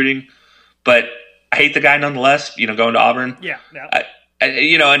Saban's recruiting, but I hate the guy nonetheless, going to Auburn. Yeah.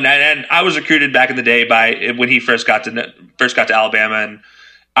 And I was recruited back in the day when he first got to Alabama, and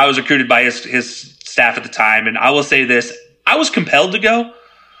I was recruited by his staff at the time. And I will say this, I was compelled to go,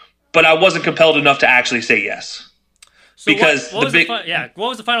 but I wasn't compelled enough to actually say yes. So because what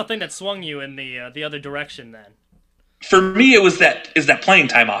was the final thing that swung you in the other direction then? For me, it was that playing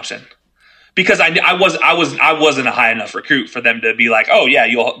time option. Because I wasn't a high enough recruit for them to be like, oh yeah,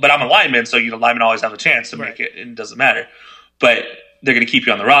 but I'm a lineman, so linemen always have a chance to make it, and it doesn't matter. But they're going to keep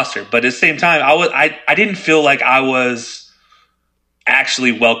you on the roster. But at the same time, I didn't feel like I was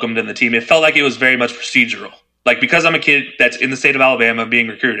actually welcomed in the team. It felt like it was very much procedural. Like, because I'm a kid that's in the state of Alabama being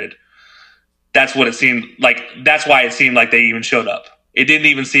recruited, that's what it seemed like. That's why it seemed like they even showed up. It didn't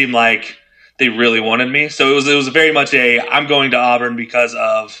even seem like they really wanted me. So it was very much I'm going to Auburn because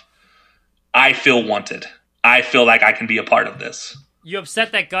of I feel wanted. I feel like I can be a part of this. You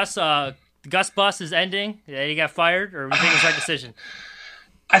upset that Gus bus is ending? That he got fired, or you think it was the right decision?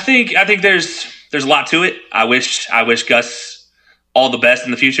 I think there's a lot to it. I wish Gus all the best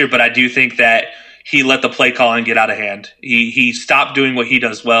in the future, but I do think that he let the play calling get out of hand. He stopped doing what he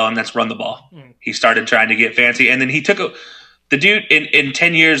does well, and that's run the ball. He started trying to get fancy, and then he took the dude in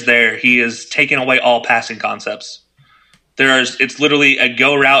 10 years there. He has taken away all passing concepts. It's literally a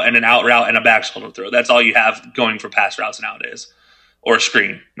go route and an out route and a back shoulder throw. That's all you have going for pass routes nowadays, or a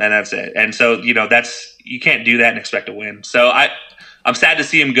screen, and that's it. And so you can't do that and expect to win. So I'm sad to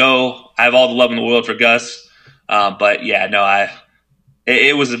see him go. I have all the love in the world for Gus, but yeah, no,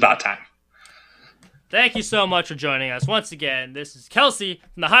 it was about time. Thank you so much for joining us. Once again, this is Kelsey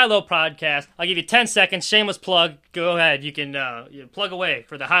from the High Low Podcast. I'll give you 10 seconds. Shameless plug. Go ahead. You can plug away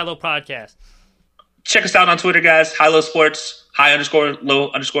for the High Low Podcast. Check us out on Twitter, guys. High Low Sports,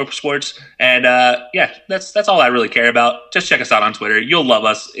 high_low_sports. And that's all I really care about. Just check us out on Twitter. You'll love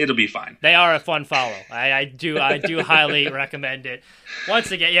us. It'll be fine. They are a fun follow. I do highly recommend it.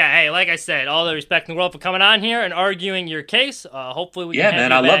 Once again, hey, like I said, all the respect in the world for coming on here and arguing your case. Hopefully we can have you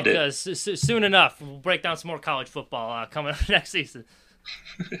back loved it. Soon enough. We'll break down some more college football coming up next season.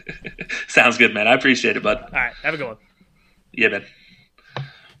 Sounds good, man. I appreciate it, bud. All right, have a good one. Yeah, man.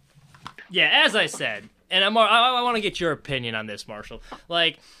 Yeah, as I said, and I want to get your opinion on this, Marshall.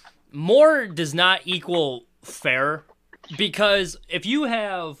 Like, more does not equal fair, because if you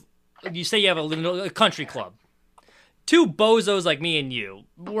say you have a country club, two bozos like me and you,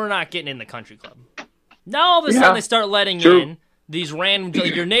 we're not getting in the country club. Now all of a sudden they start letting in these random,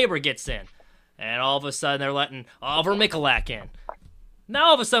 like your neighbor gets in, and all of a sudden they're letting Oliver Michalak in. Now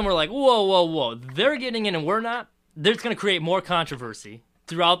all of a sudden we're like, whoa, they're getting in and we're not. They're going to create more controversy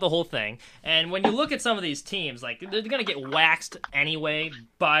throughout the whole thing. And when you look at some of these teams, like, they're going to get waxed anyway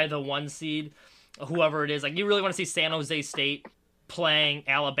by the 1 seed, whoever it is. Like, you really want to see San Jose State playing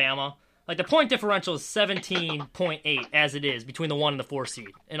Alabama. Like, the point differential is 17.8 as it is between the 1 and the 4 seed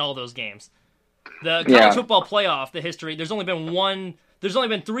in all those games. The college football playoff, the history, there's only been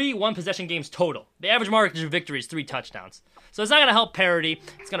 3 one-possession games total. The average margin of victory is 3 touchdowns. So it's not going to help parity.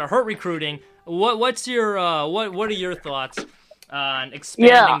 It's going to hurt recruiting. What are your thoughts on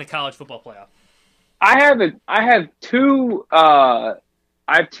expanding the college football playoff? I have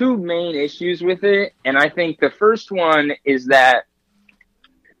two main issues with it, and I think the first one is that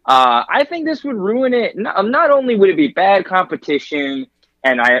I think this would ruin it. Not only would it be bad competition,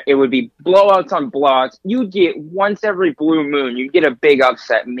 and it would be blowouts on blowouts. You'd get once every blue moon, you'd get a big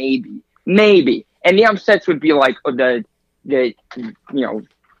upset, maybe, and the upsets would be like the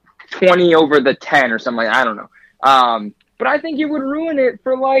 20 over the 10 or something. I don't know. But I think it would ruin it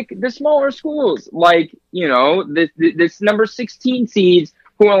for, like, the smaller schools. Like, this number 16 seeds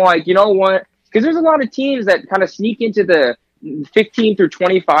who are like, you know what? Because there's a lot of teams that kind of sneak into the 15 through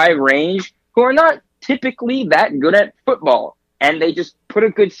 25 range who are not typically that good at football. And they just put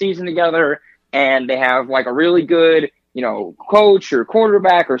a good season together, and they have, like, a really good, coach or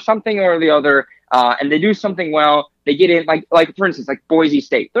quarterback or something or the other, and they do something well. They get in, like for instance, like Boise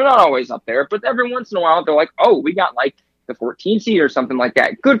State. They're not always up there, but every once in a while they're like, oh, we got, like, the 14 seed or something like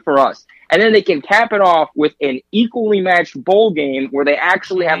that. Good for us. And then they can cap it off with an equally matched bowl game where they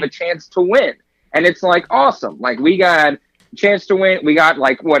actually have a chance to win. And it's like, awesome. Like, we got a chance to win. We got,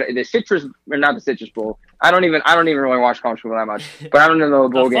 like, the Citrus, or not the Citrus Bowl. I don't even really watch college football that much, but I don't know the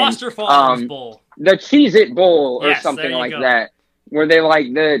bowl game. The Foster Farms Bowl. The Cheez-It Bowl or something like that. Where they,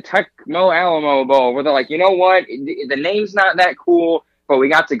 like, the Tecmo Alamo Bowl, where they're like, you know what? The name's not that cool, but we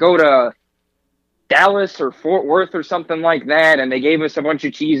got to go to Dallas or Fort Worth or something like that, and they gave us a bunch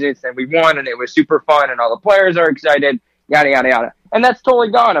of Cheez-Its, and we won, and it was super fun, and all the players are excited, yada, yada, yada. And that's totally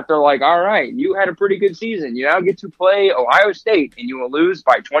gone if they're like, all right, you had a pretty good season. You now get to play Ohio State, and you will lose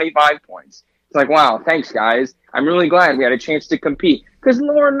by 25 points. It's like, wow, thanks, guys. I'm really glad we had a chance to compete. Because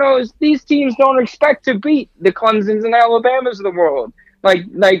Lord knows these teams don't expect to beat the Clemsons and Alabamas of the world. Like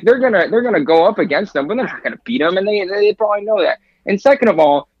they're gonna go up against them, but they're not gonna beat them, and they probably know that. And second of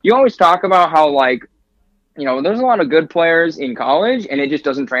all, you always talk about how, like, there's a lot of good players in college, and it just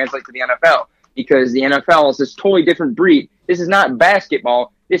doesn't translate to the NFL because the NFL is this totally different breed. This is not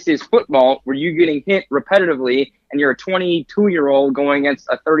basketball. This is football, where you're getting hit repetitively, and you're a 22-year-old going against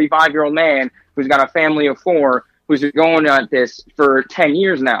a 35-year-old man who's got a family of 4, who's been going at this for 10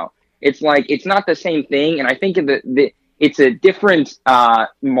 years now. It's like, it's not the same thing. And I think it's a different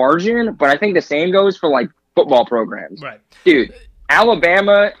margin, but I think the same goes for like football programs. Right. Dude,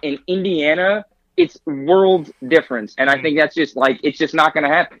 Alabama and Indiana, it's world difference. And I think that's just like, it's just not going to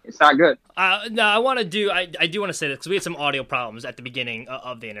happen. It's not good. No, I do want to say this because we had some audio problems at the beginning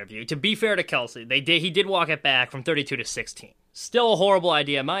of the interview. To be fair to Kelsey, he did walk it back from 32 to 16. Still a horrible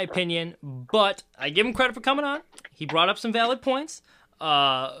idea in my opinion, but I give him credit for coming on. He brought up some valid points.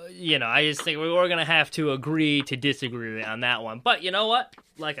 I just think we're going to have to agree to disagree on that one. But you know what?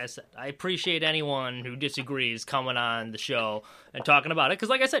 Like I said, I appreciate anyone who disagrees coming on the show and talking about it. Because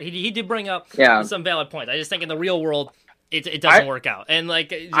like I said, he did bring up some valid points. I just think in the real world, it doesn't work out. And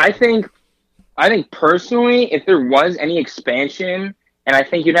like, I think personally, if there was any expansion, and I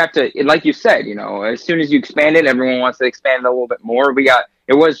think you'd have to, like you said, as soon as you expand it, everyone wants to expand it a little bit more.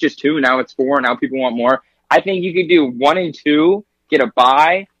 It was just 2, now it's 4, now people want more. I think you could do 1 and 2, get a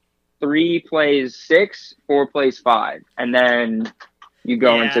bye, 3 plays 6, 4 plays 5, and then you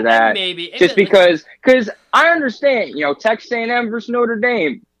go into that. Maybe just because I understand, Texas A&M versus Notre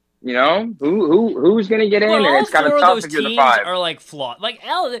Dame. Who's going to get in? Well, and it's kind of tough if you're the 5. Are like flawed. Like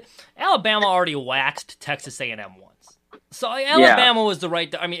Alabama already waxed Texas A&M once. So Alabama was the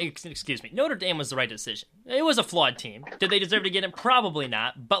right. Excuse me. Notre Dame was the right decision. It was a flawed team. Did they deserve to get in? Probably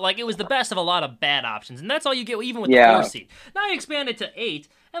not. But like it was the best of a lot of bad options, and that's all you get even with the 4 seed. Now you expand it to 8,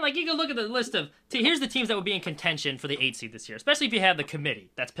 and like you can look at the list of. Here's the teams that would be in contention for the 8 seed this year, especially if you have the committee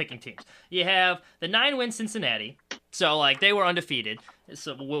that's picking teams. You have the 9-win Cincinnati. So, like, they were undefeated,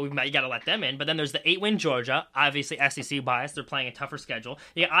 so you got to let them in. But then there's the 8-win Georgia, obviously SEC bias. They're playing a tougher schedule.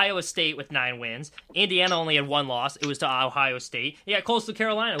 You got Iowa State with 9 wins. Indiana only had 1 loss. It was to Ohio State. You got Coastal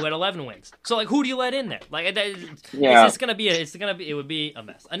Carolina, who had 11 wins. So, like, who do you let in there? Like, it's going to be it would be a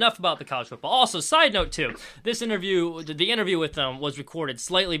mess. Enough about the college football. Also, side note, too, the interview with them was recorded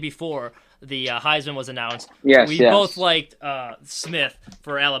slightly before the Heisman was announced. We both liked Smith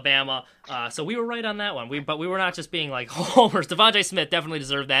for Alabama, so we were right on that one. But we were not just being like homers. Devontae Smith definitely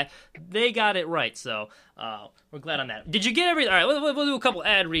deserved that. They got it right, so we're glad on that. Did you get everything? All right, we'll do a couple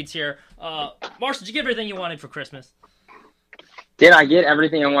ad reads here. Marshall, did you get everything you wanted for Christmas? Did I get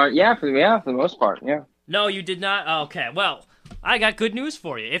everything I wanted? Yeah, for the most part, yeah. No, you did not? Okay, well, I got good news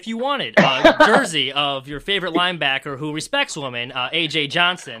for you. If you wanted a jersey of your favorite linebacker who respects women, A.J.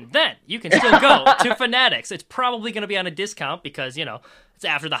 Johnson, then you can still go to Fanatics. It's probably going to be on a discount because, it's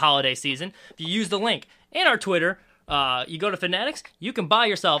after the holiday season. If you use the link in our Twitter, you go to Fanatics, you can buy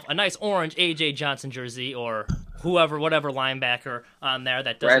yourself a nice orange A.J. Johnson jersey or whatever linebacker on there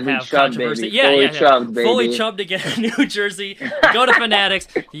that doesn't have controversy. Baby. Fully chubbed to get a new jersey. Go to Fanatics,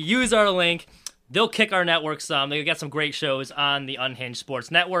 use our link. They'll kick our network some. They've got some great shows on the Unhinged Sports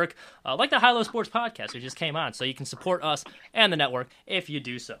Network, like the High Low Sports Podcast, which just came on. So you can support us and the network if you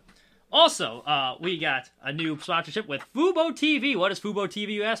do so. Also, we got a new sponsorship with Fubo TV. What is Fubo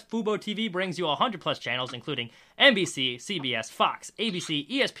TV, you ask? Fubo TV brings you 100-plus channels, including NBC, CBS, Fox, ABC,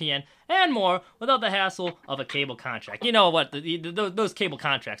 ESPN, and more, without the hassle of a cable contract. You know what? Those cable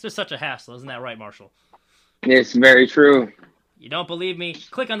contracts, they're such a hassle. Isn't that right, Marshall? It's very true. You don't believe me?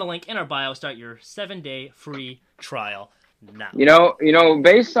 Click on the link in our bio. Start your 7-day free trial now.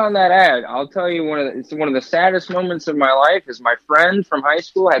 Based on that ad, I'll tell you one of the saddest moments of my life is my friend from high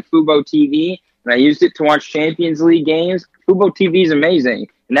school had Fubo TV, and I used it to watch Champions League games. Fubo TV is amazing,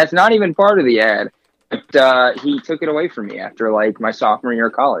 and that's not even part of the ad. But he took it away from me after like my sophomore year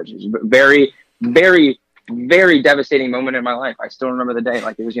of college. It was a very, very, very devastating moment in my life. I still remember the day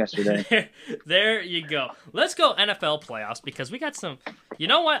like it was yesterday. There you go. Let's go NFL playoffs because we got some. You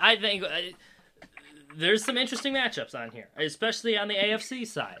know what? I think there's some interesting matchups on here, especially on the AFC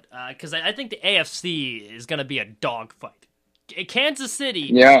side. Because I think the AFC is going to be a dogfight. Kansas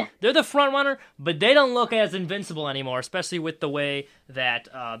City, they're the front runner, but they don't look as invincible anymore, especially with the way that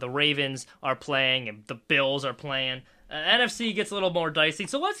the Ravens are playing and the Bills are playing. NFC gets a little more dicey.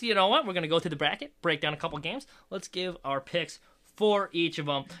 So we're going to go through the bracket, break down a couple games. Let's give our picks for each of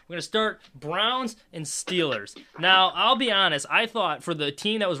them. We're going to start Browns and Steelers. Now, I'll be honest, I thought for the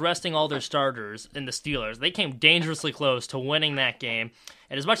team that was resting all their starters in the Steelers, they came dangerously close to winning that game.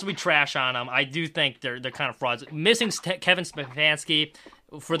 And as much as we trash on them, I do think they're kind of frauds. Missing Kevin Stefanski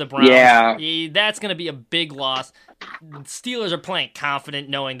for the Browns, that's going to be a big loss. Steelers are playing confident,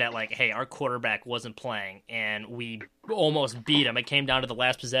 knowing that, like, hey, our quarterback wasn't playing, and we almost beat him. It came down to the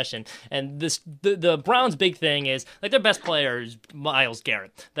last possession. And the Browns' big thing is, like, their best player is Myles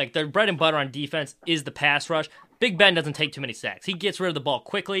Garrett. Like, their bread and butter on defense is the pass rush. Big Ben doesn't take too many sacks. He gets rid of the ball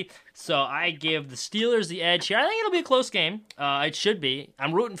quickly, so I give the Steelers the edge here. I think it'll be a close game. It should be.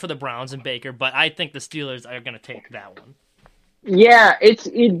 I'm rooting for the Browns and Baker, but I think the Steelers are going to take that one. Yeah, it's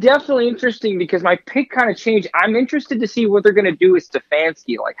definitely interesting because my pick kind of changed. I'm interested to see what they're going to do with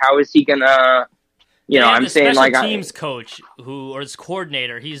Stefanski. Like, how is he going to, I'm saying like teams coach or his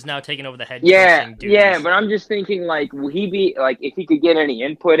coordinator. He's now taking over the head coaching duties. Yeah, but I'm just thinking like, will he be like if he could get any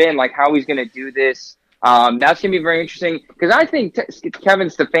input in, like how he's going to do this? That's going to be very interesting because I think Kevin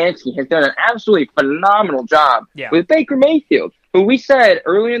Stefanski has done an absolutely phenomenal job with Baker Mayfield, who we said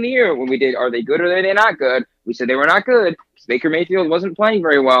earlier in the year when we did, are they good or are they not good? We said they were not good. Baker Mayfield wasn't playing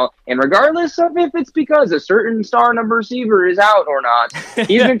very well, and regardless of if it's because a certain star number receiver is out or not,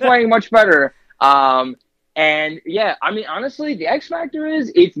 he's been playing much better. And yeah, I mean, honestly, the X factor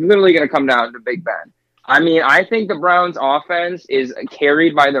is it's literally going to come down to Big Ben. I mean, I think the Browns' offense is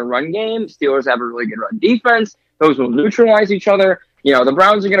carried by the run game. Steelers have a really good run defense. Those will neutralize each other. The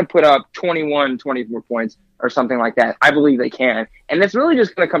Browns are going to put up 21, 24 points or something like that. I believe they can, and it's really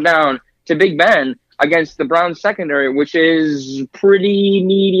just going to come down to Big Ben against the Browns secondary, which is pretty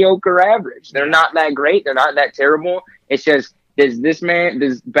mediocre average. They're not that great. They're not that terrible. It's just, does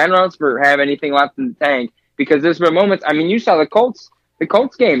Ben Roethlisberger have anything left in the tank? Because there's been moments, I mean, you saw the Colts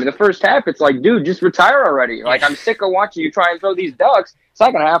game in the first half. It's like, dude, just retire already. Like, I'm sick of watching you try and throw these ducks.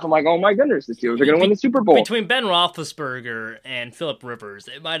 Second half, I'm like, oh my goodness, the Steelers are going to win the Super Bowl. Between Ben Roethlisberger and Phillip Rivers,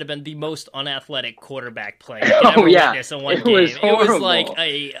 it might have been the most unathletic quarterback play you could ever witness in one game. It was like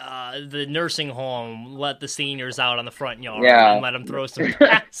the nursing home let the seniors out on the front yard and let them throw some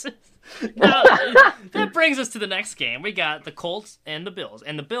passes. Now, that brings us to the next game. We got the Colts and the Bills.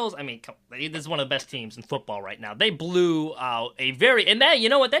 And the Bills, I mean, this is one of the best teams in football right now. They blew out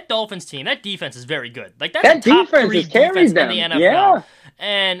that Dolphins team, that defense is very good. Like, that's that top defense 3 defense in the NFL. Yeah.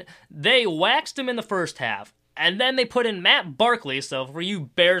 And they waxed them in the first half. And then they put in Matt Barkley. So for you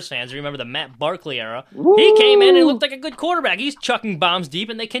Bears fans, remember the Matt Barkley era. Woo! He came in and he looked like a good quarterback. He's chucking bombs deep,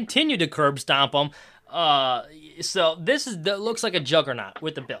 and they continue to curb stomp him. So this looks like a juggernaut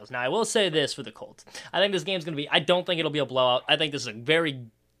with the Bills. Now, I will say this for the Colts. I think this game's going to be, I don't think it'll be a blowout. I think this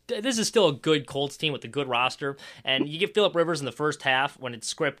is still a good Colts team with a good roster. And you get Phillip Rivers in the first half when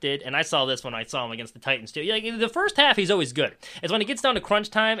it's scripted. And I saw this when I saw him against the Titans too. Like, the first half, he's always good. It's when it gets down to crunch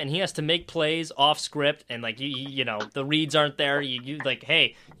time and he has to make plays off script. And like, the reads aren't there. You like,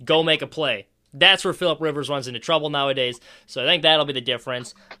 hey, go make a play. That's where Phillip Rivers runs into trouble nowadays, so I think that'll be the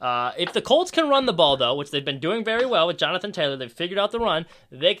difference. If the Colts can run the ball, though, which they've been doing very well with Jonathan Taylor, they've figured out the run,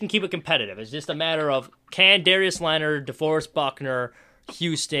 they can keep it competitive. It's just a matter of, can Darius Leonard, DeForest Buckner,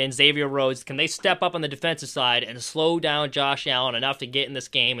 Houston, Xavier Rhodes, can they step up on the defensive side and slow down Josh Allen enough to get in this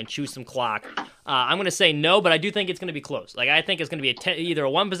game and chew some clock? I'm going to say no, but I do think it's going to be close. Like, I think it's going to be either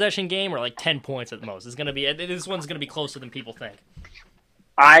a one-possession game or like 10 points at the most. This one's going to be closer than people think.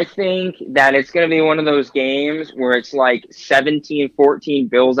 I think that it's going to be one of those games where it's like 17-14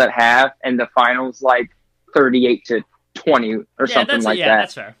 Bills at half, and the final's like 38-20 or something like that. Yeah,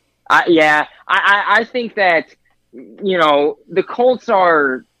 that's fair. I think that, the Colts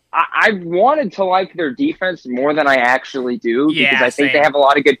are. I wanted to like their defense more than I actually do because I think they have a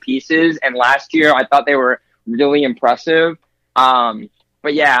lot of good pieces. And last year, I thought they were really impressive.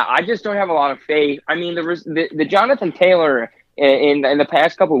 But yeah, I just don't have a lot of faith. I mean, the Jonathan Taylor in the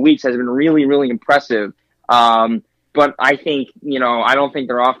past couple of weeks has been really, really impressive. But I think, I don't think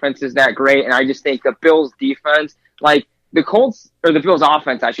their offense is that great. And I just think the Bills defense, like the Colts, or the Bills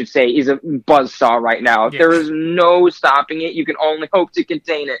offense, I should say, is a buzzsaw right now. If there is no stopping it, you can only hope to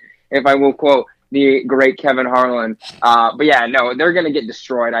contain it, if I will quote the great Kevin Harlan. But yeah, no, they're going to get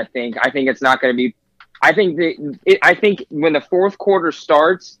destroyed, I think. I think it's not going to be, I think when the fourth quarter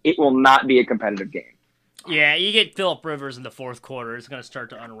starts, it will not be a competitive game. Yeah, you get Phillip Rivers in the fourth quarter. It's going to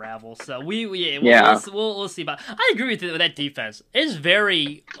start to unravel. So we'll see about. I agree with you with that defense.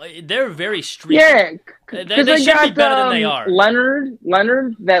 They're very streaky. Yeah, they should be better than they are. Leonard,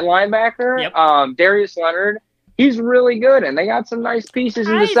 that linebacker, Darius Leonard, he's really good, and they got some nice pieces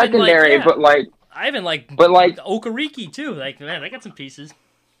in the secondary. I even like Okereke too. Like, man, they got some pieces.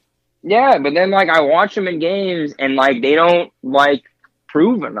 Yeah, but then I watch them in games, and they don't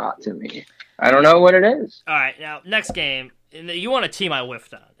prove or not to me. I don't know what it is. All right, now, next game, you want a team I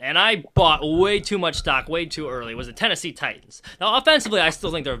whiffed on, and I bought way too much stock way too early, was the Tennessee Titans. Now, offensively, I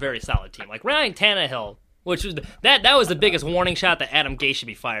still think they're a very solid team. Like, Ryan Tannehill, which was that was the biggest warning shot that Adam Gase should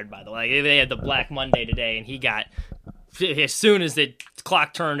be fired, by the way. They had the Black Monday today, and he got, as soon as the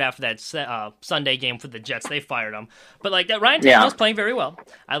clock turned after that Sunday game for the Jets, they fired him. But, that Ryan Tannehill's playing very well.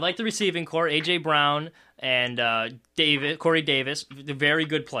 I like the receiving core, A.J. Brown and Corey Davis, very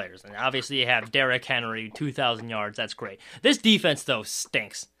good players. And obviously you have Derrick Henry, 2,000 yards. That's great. This defense, though,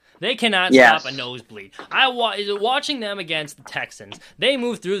 stinks. They cannot stop a nosebleed. Watching them against the Texans, they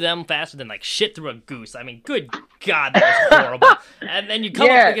move through them faster than like shit through a goose. I mean, good God, that was horrible. And then you come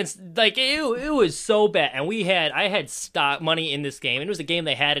up against like it was so bad. And I had stock money in this game. It was a game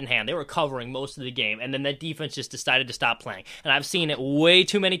they had in hand. They were covering most of the game, and then that defense just decided to stop playing. And I've seen it way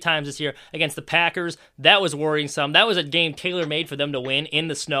too many times this year against the Packers. That was worrisome. That was a game tailor-made for them to win in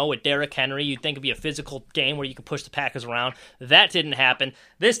the snow with Derrick Henry. You'd think it'd be a physical game where you could push the Packers around. That didn't happen.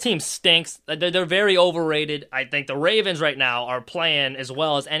 This team stinks. They're very overrated. I think the Ravens right now are playing as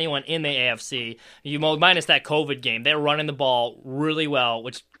well as anyone in the AFC. Minus that COVID game, they're running the ball really well,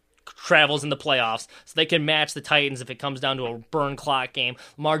 which travels in the playoffs, so they can match the Titans if it comes down to a burn clock game.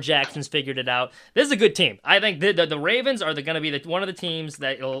 Lamar Jackson's figured it out. This is a good team. I think the Ravens are going to be one of the teams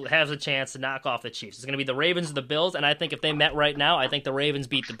that will have a chance to knock off the Chiefs. It's going to be the Ravens or the Bills, and I think if they met right now, I think the Ravens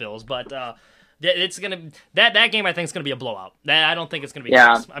beat the Bills, but it's gonna that game I think is gonna be a blowout. I don't think it's gonna be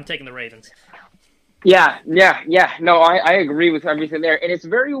close. I'm taking the Ravens. Yeah. No, I agree with everything there, and it's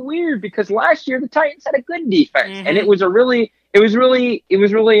very weird because last year the Titans had a good defense, and it was really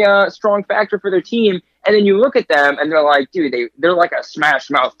a strong factor for their team. And then you look at them, and they're like, dude, they're like a smash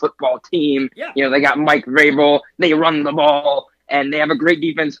mouth football team. Yeah. You know, they got Mike Vrabel, they run the ball, and they have a great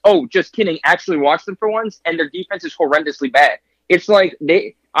defense. Oh, just kidding. Actually watch them for once, and their defense is horrendously bad. It's like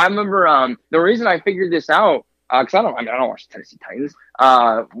I remember the reason I figured this out because I don't watch the Tennessee Titans,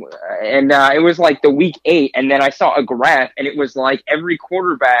 and it was like the week 8, and then I saw a graph, and it was like every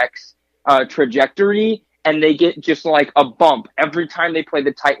quarterback's trajectory, and they get just like a bump every time they play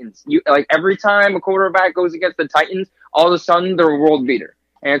the Titans. Like every time a quarterback goes against the Titans, all of a sudden they're a world beater,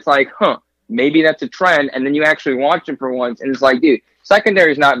 and it's like, maybe that's a trend. And then you actually watch them for once, and it's like, dude,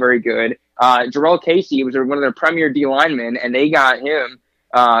 secondary is not very good. Jarrell Casey was one of their premier D linemen, and they got him.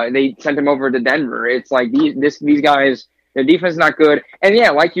 They sent him over to Denver. It's like these guys, their defense is not good. And yeah,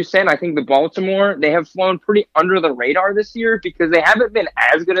 like you said, I think the Baltimore, they have flown pretty under the radar this year because they haven't been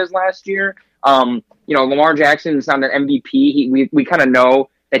as good as last year. Lamar Jackson is not an MVP. We kind of know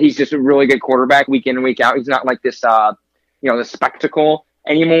that he's just a really good quarterback week in and week out. He's not like this, the spectacle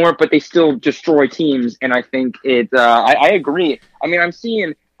anymore, but they still destroy teams. And I think I agree. I mean, I'm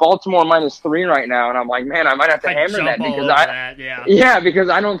seeing Baltimore -3 right now, and I'm like, man, I might have to hammer that because because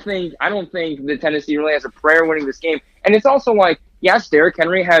I don't think the Tennessee really has a prayer winning this game. And it's also like, yes, Derrick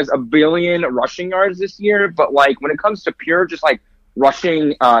Henry has 1 billion rushing yards this year, but like when it comes to pure just like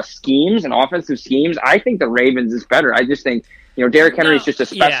rushing schemes and offensive schemes, I think the Ravens is better. I just think Derrick Henry is just a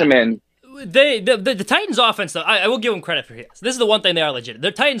specimen. Yeah. The Titans offense, though, I will give them credit for this. This is the one thing they are legit.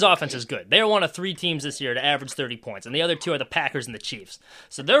 The Titans offense is good. They are one of 3 teams this year to average 30 points, and the other 2 are the Packers and the Chiefs.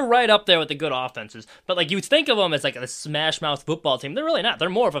 So they're right up there with the good offenses. But like you think of them as like a smash mouth football team, they're really not. They're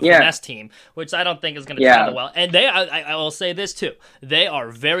more of a finesse team, which I don't think is going to travel well. And I will say this too: they are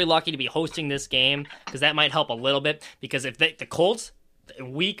very lucky to be hosting this game because that might help a little bit. Because if the Colts.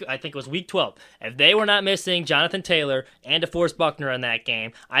 I think it was week 12. If they were not missing Jonathan Taylor and DeForest Buckner in that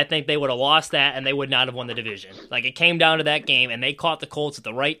game, I think they would have lost that and they would not have won the division. Like it came down to that game, and they caught the Colts at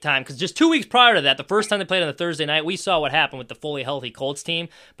the right time. Because just 2 weeks prior to that, the first time they played on the Thursday night, we saw what happened with the fully healthy Colts team.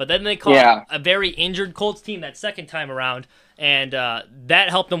 But then they caught a very injured Colts team that second time around, and that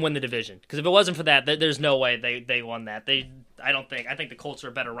helped them win the division. Because if it wasn't for that, there's no way they won that. I think the Colts are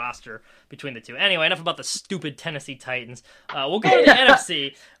a better roster between the two. Anyway, enough about the stupid Tennessee Titans. We'll go to the NFC.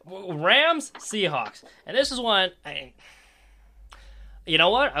 Rams, Seahawks. And this is one, you know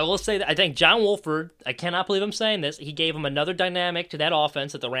what? I will say that I think John Wolford, I cannot believe I'm saying this, he gave him another dynamic to that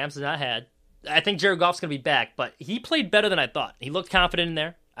offense that the Rams has not had. I think Jared Goff's going to be back, but he played better than I thought. He looked confident in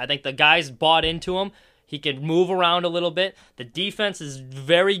there. I think the guys bought into him. He could move around a little bit. The defense is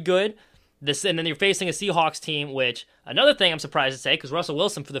very good. And then you're facing a Seahawks team, which, another thing I'm surprised to say, because Russell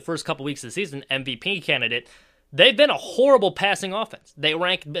Wilson, for the first couple weeks of the season, MVP candidate, they've been a horrible passing offense. They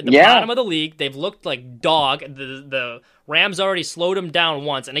rank at the bottom of the league. They've looked like dog. The Rams already slowed them down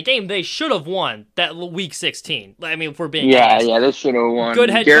once. In a game they should have won, that week 16. I mean, if we're being honest. Yeah, they should have won. Good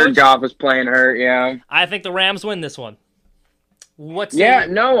head Jared coach. Goff was playing hurt, I think the Rams win this one.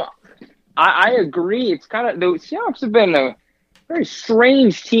 I agree. It's kind of, the Seahawks have been a very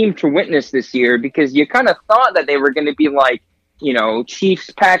strange team to witness this year because you kind of thought that they were going to be like,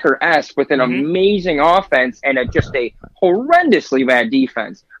 Chiefs-Packer-esque with an amazing offense and just a horrendously bad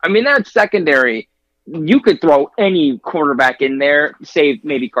defense. I mean, that secondary, you could throw any quarterback in there, save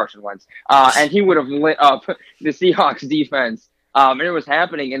maybe Carson Wentz, and he would have lit up the Seahawks defense. And it was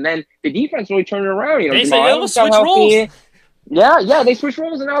happening. And then the defense really turned it around. They said, we'll switch roles. Yeah, they switched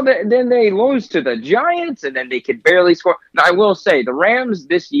roles, and now then they lose to the Giants, and then they could barely score. Now, I will say, the Rams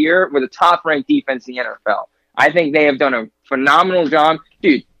this year were the top-ranked defense in the NFL. I think they have done a phenomenal job.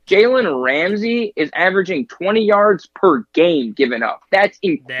 Dude, Jalen Ramsey is averaging 20 yards per game given up. That's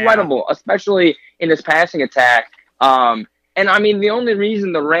incredible, especially in this passing attack. And, I mean, the only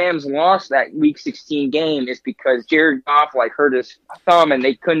reason the Rams lost that Week 16 game is because Jared Goff, hurt his thumb, and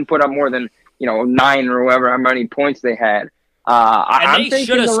they couldn't put up more than, 9 or whatever, how many points they had. And they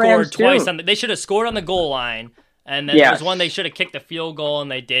should have scored twice. They should have scored on the goal line, and then there was one they should have kicked the field goal,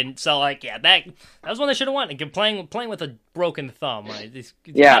 and they didn't. So, that was one they should have won. And playing with a broken thumb, it's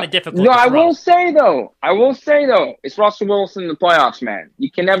kind of difficult. No, I will say though, it's Russell Wilson in the playoffs, man.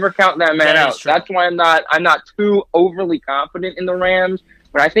 You can never count that man out. That's why I'm not too overly confident in the Rams,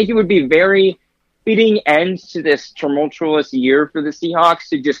 but I think it would be very fitting end to this tumultuous year for the Seahawks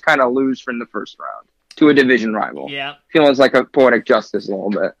to just kind of lose from the first round to a division rival. Yeah. Feels like a poetic justice a little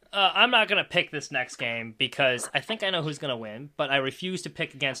bit. I'm not going to pick this next game because I think I know who's going to win, but I refuse to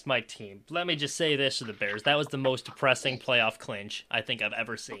pick against my team. Let me just say this to the Bears. That was the most depressing playoff clinch I think I've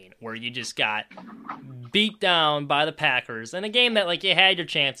ever seen, where you just got beat down by the Packers in a game that, you had your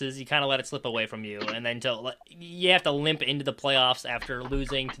chances, you kind of let it slip away from you, and then you have to limp into the playoffs after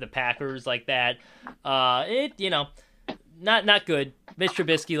losing to the Packers like that. Not good. Mitch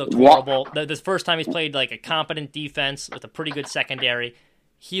Trubisky looked horrible. The first time he's played a competent defense with a pretty good secondary,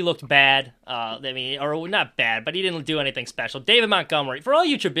 he looked bad. Or not bad, but he didn't do anything special. David Montgomery, for all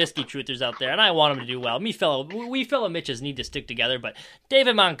you Trubisky truthers out there, and I want him to do well. We fellow Mitches need to stick together, but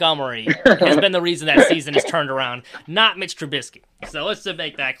David Montgomery has been the reason that season has turned around, not Mitch Trubisky. So let's just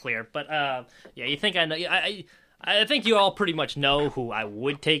make that clear. But you think I know? I think you all pretty much know who I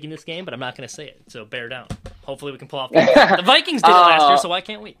would take in this game, but I'm not going to say it, so bear down. Hopefully we can pull off the Vikings did it last year, so why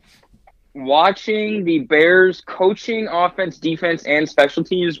can't we? Watching the Bears coaching offense, defense, and special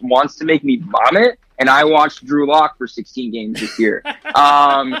teams wants to make me vomit, and I watched Drew Lock for 16 games this year.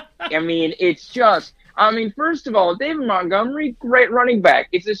 First of all, David Montgomery, great running back.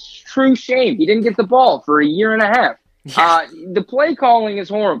 It's a true shame he didn't get the ball for a year and a half. The play calling is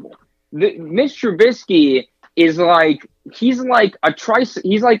horrible. Mitch Trubisky is he's like a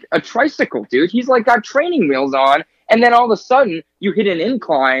tricycle, dude. He's got training wheels on, and then all of a sudden you hit an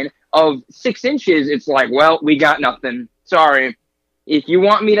incline of 6 inches. It's we got nothing. Sorry. If you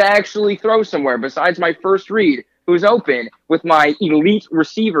want me to actually throw somewhere besides my first read, who's open with my elite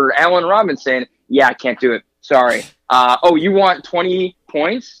receiver, Allen Robinson, I can't do it. Sorry. You want 20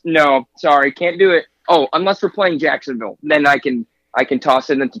 points? No, sorry, can't do it. Oh, unless we're playing Jacksonville, then I can toss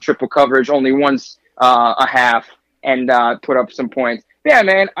it into triple coverage only once a half and put up some points. Yeah,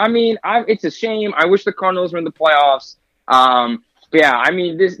 man. It's a shame. I wish the Cardinals were in the playoffs.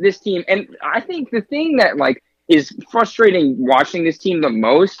 This team, and I think the thing that is frustrating watching this team the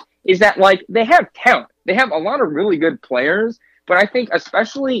most is that they have talent. They have a lot of really good players, but I think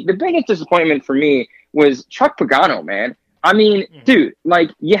especially the biggest disappointment for me was Chuck Pagano, man. Dude,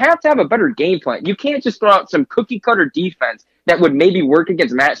 you have to have a better game plan. You can't just throw out some cookie cutter defense that would maybe work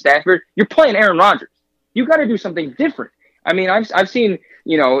against Matt Stafford. You're playing Aaron Rodgers. You got to do something different. I've seen,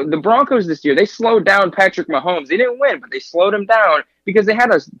 the Broncos this year, they slowed down Patrick Mahomes. They didn't win, but they slowed him down because they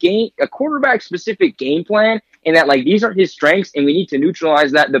had a quarterback-specific game plan, and that, these are his strengths, and we need to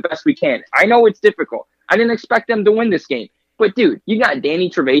neutralize that the best we can. I know it's difficult. I didn't expect them to win this game. But, dude, you got Danny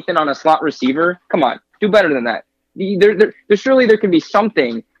Trevathan on a slot receiver. Come on, do better than that. Surely there can be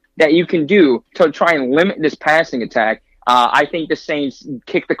something that you can do to try and limit this passing attack. I think the Saints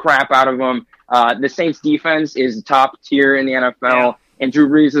kick the crap out of them. The Saints defense is top tier in the NFL, and Drew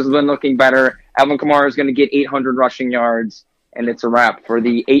Brees has been looking better. Alvin Kamara is going to get 800 rushing yards, and it's a wrap for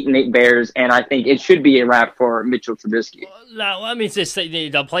the 8-8 Bears, and I think it should be a wrap for Mitchell Trubisky. Now, let me just say,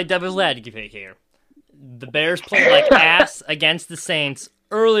 they'll play devil's advocate here. The Bears played like ass against the Saints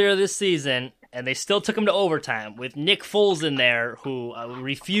earlier this season, and they still took them to overtime with Nick Foles in there, who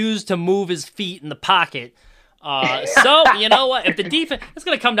refused to move his feet in the pocket. So, you know what? If the defense, it's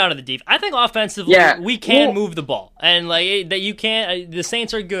going to come down to the defense. I think offensively, we can move the ball. And, that you can't, the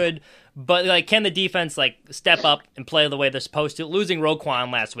Saints are good, but, can the defense, step up and play the way they're supposed to? Losing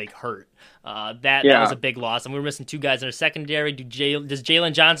Roquan last week hurt. That was a big loss. And we were missing 2 guys in our secondary. Does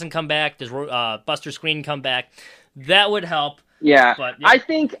Jalen Johnson come back? Does Buster Screen come back? That would help. Yeah. But, I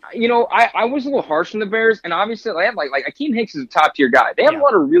think, I was a little harsh on the Bears, and obviously, they have, Akeem Hicks is a top-tier guy. They have a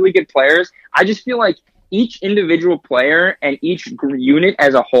lot of really good players. I just feel like each individual player and each unit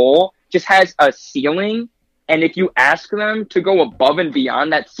as a whole just has a ceiling, And if you ask them to go above and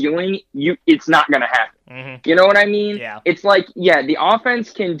beyond that ceiling, it's not going to happen. Mm-hmm. You know what I mean? Yeah. It's like, the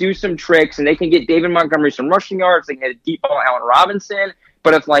offense can do some tricks, and they can get David Montgomery some rushing yards. They can get a deep ball Allen Robinson.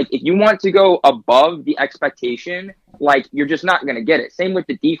 But if you want to go above the expectation, you're just not going to get it. Same with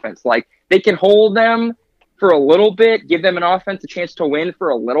the defense. They can hold them for a little bit, give them an offense a chance to win for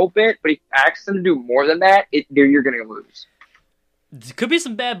a little bit. But if you ask them to do more than that, you're going to lose. Could be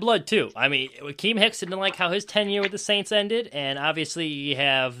some bad blood, too. I mean, Akeem Hicks didn't like how his tenure with the Saints ended, and obviously you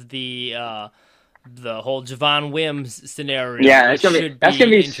have the whole Javon Wims scenario. Yeah, that's gonna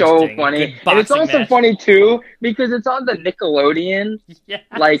be so funny. And it's also funny, too, because it's on the Nickelodeon,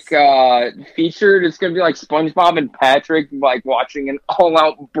 featured. It's gonna be like SpongeBob and Patrick, watching an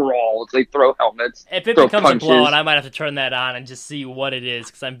all-out brawl as they throw helmets, If it becomes punches. A blowout, I might have to turn that on and just see what it is,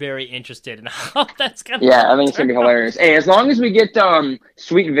 because I'm very interested in how that's gonna I think it's gonna be hilarious. Hey, as long as we get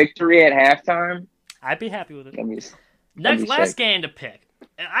sweet victory at halftime, I'd be happy with it. Last game to pick.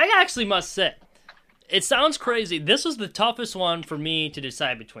 I actually must say, it sounds crazy. This was the toughest one for me to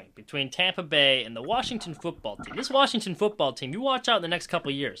decide between Tampa Bay and the Washington football team. This Washington football team, you watch out in the next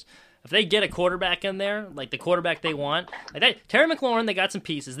couple of years. If they get a quarterback in there, the quarterback they want, Terry McLaurin, they got some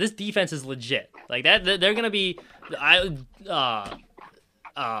pieces. This defense is legit. They're going to be. Now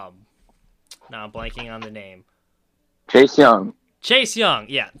I'm blanking on the name. Chase Young,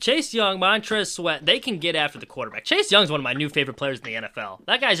 yeah. Chase Young, Montrez Sweat, they can get after the quarterback. Chase Young's one of my new favorite players in the NFL.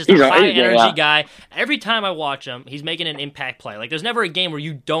 That guy's just a high-energy guy. Every time I watch him, he's making an impact play. There's never a game where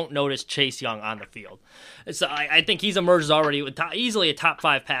you don't notice Chase Young on the field. So I think he's emerged already with easily a top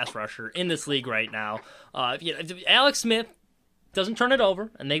 5 pass rusher in this league right now. If Alex Smith doesn't turn it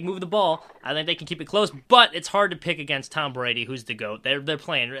over, and they move the ball, I think they can keep it close, but it's hard to pick against Tom Brady, who's the GOAT. They're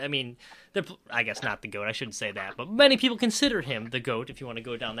playing, I guess not the GOAT, I shouldn't say that, but many people consider him the GOAT, if you want to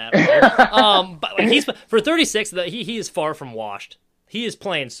go down that road. But he's, for 36, he is far from washed. He is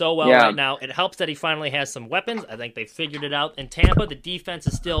playing so well right now. It helps that he finally has some weapons. I think they figured it out. In Tampa, the defense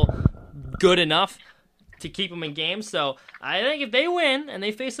is still good enough to keep them in games. So I think if they win and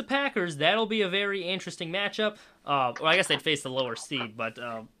they face the Packers, that'll be a very interesting matchup. Or I guess they'd face the lower seed, but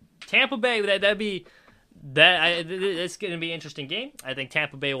Tampa Bay, it's going to be an interesting game. I think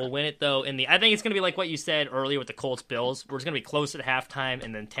Tampa Bay will win it, though. I think it's going to be like what you said earlier with the Colts-Bills, where it's going to be close at halftime,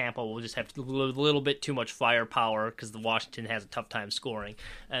 and then Tampa will just have a little bit too much firepower because the Washington has a tough time scoring,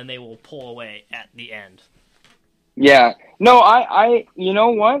 and they will pull away at the end. Yeah. No, I you know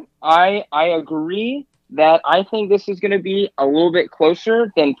what? I agree that I think this is going to be a little bit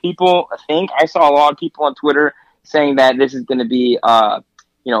closer than people think. I saw a lot of people on Twitter saying that this is going to be a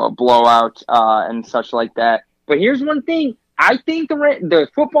blowout and such like that. But here's one thing. I think the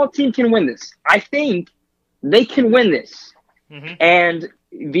football team can win this. I think they can win this. Mm-hmm. And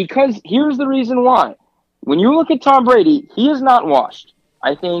because here's the reason why. When you look at Tom Brady, he is not washed.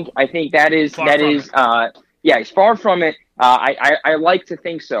 I think he's far from it. I like to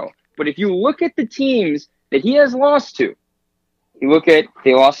think so. But if you look at the teams that he has lost to, they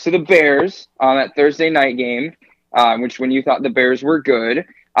lost to the Bears on that Thursday night game, which when you thought the Bears were good.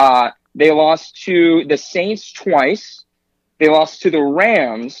 They lost to the Saints twice. They lost to the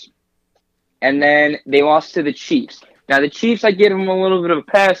Rams. And then they lost to the Chiefs. Now, the Chiefs, I give them a little bit of a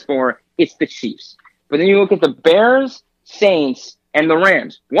pass for. It's the Chiefs. But then you look at the Bears, Saints, and the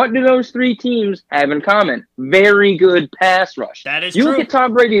Rams. What do those three teams have in common? Very good pass rush. That is true. You look at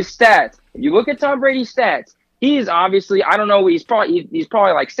Tom Brady's stats. If you look at Tom Brady's stats, he's obviously, I don't know, he's probably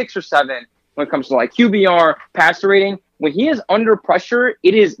like 6 or 7 when it comes to QBR, passer rating. When he is under pressure,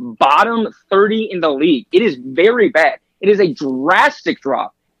 it is bottom 30 in the league. It is very bad. It is a drastic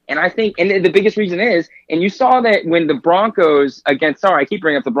drop. And I think, and the biggest reason is, and you saw that when the Broncos I keep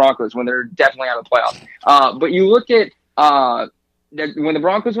bringing up the Broncos when they're definitely out of the playoffs. But you look at when the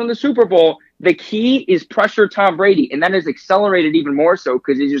Broncos won the Super Bowl, the key is pressure Tom Brady, and that is accelerated even more so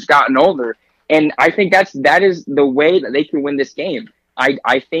because he's just gotten older. And I think that is the way that they can win this game.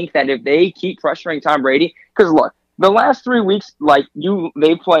 I think that if they keep pressuring Tom Brady, because look, the last 3 weeks,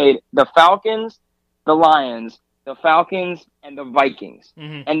 they played the Falcons, the Lions, the Falcons, and the Vikings,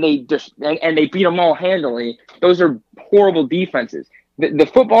 mm-hmm. and they beat them all handily. Those are horrible defenses. The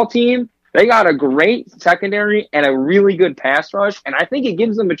football team, they got a great secondary and a really good pass rush, and I think it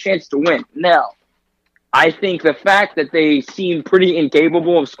gives them a chance to win. Now, I think the fact that they seem pretty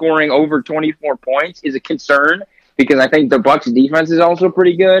incapable of scoring over 24 points is a concern because I think the Bucs' defense is also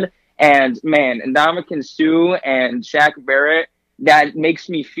pretty good. And, man, Ndamukong Suh and Shaq Barrett, that makes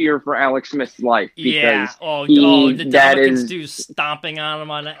me fear for Alex Smith's life. Because the Ndamukong Suh stomping on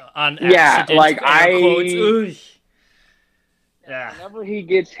him on accident. Yeah, Yeah. Whenever he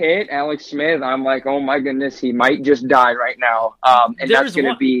gets hit, Alex Smith, I'm like, oh my goodness, he might just die right now. And that's going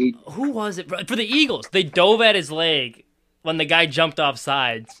to be... Who was it? For the Eagles, they dove at his leg when the guy jumped off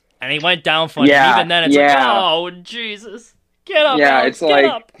sides, and he went down for it. And even then, it's like, oh, Jesus. Get up, Alex, get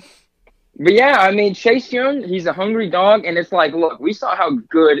up. But yeah, I mean, Chase Young, he's a hungry dog, and it's like, look, we saw how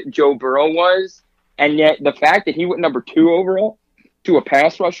good Joe Burrow was, and yet the fact that he went number 2 overall to a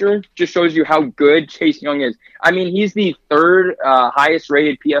pass rusher just shows you how good Chase Young is. I mean, he's the 3rd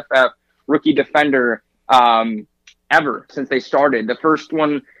highest-rated PFF rookie defender ever since they started. The first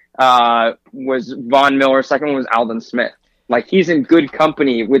one was Von Miller. Second one was Aldon Smith. Like, he's in good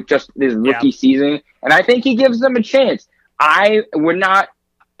company with just his rookie season, and I think he gives them a chance. I would not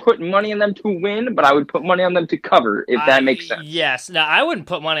put money on them to win, but I would put money on them to cover, if that makes sense. Yes. No, I wouldn't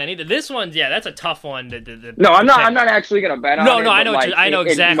put money on either. This one's, that's a tough one. No, I'm not actually going to bet on it. No, I know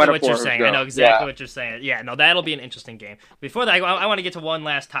exactly what you're saying. I know exactly what you're saying. Yeah, no, that'll be an interesting game. Before that, I want to get to one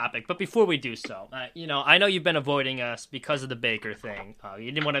last topic, but before we do so, I know you've been avoiding us because of the Baker thing.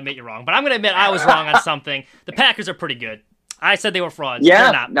 You didn't want to admit you're wrong, but I'm going to admit I was wrong on something. The Packers are pretty good. I said they were frauds.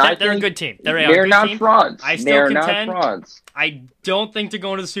 Yeah, they're not. They're a good team. They're not team. Frauds. I still they're contend. Not frauds. I don't think they're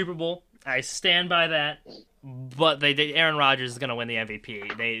going to the Super Bowl. I stand by that. But Aaron Rodgers is going to win the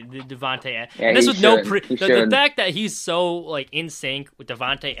MVP. Devontae, and this was the fact that he's so like in sync with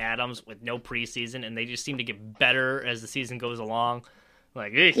Devontae Adams with no preseason, and they just seem to get better as the season goes along.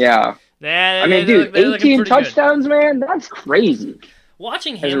 Like, yeah, I mean, dude, 18 touchdowns, man, that's crazy.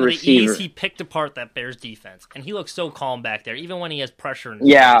 Watching him with the ease he picked apart that Bears defense, and he looks so calm back there, even when he has pressure.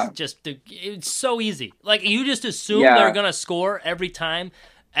 It's so easy. Like, you just assume they're gonna score every time,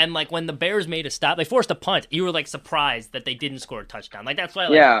 and like when the Bears made a stop, they forced a punt. You were like surprised that they didn't score a touchdown. Like, that's why.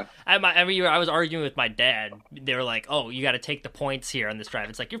 Like, every year I was arguing with my dad. They were like, "Oh, you got to take the points here on this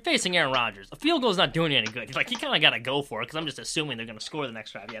drive." It's like, you're facing Aaron Rodgers. A field goal's not doing you any good. He's like, you kind of got to go for it because I'm just assuming they're gonna score the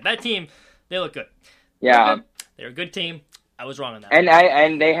next drive. Yeah, that team, they look good. Yeah, they're a good team. I was wrong on that.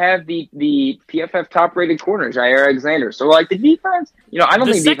 And they have the PFF top rated corner, Jair Alexander. So like the defense, I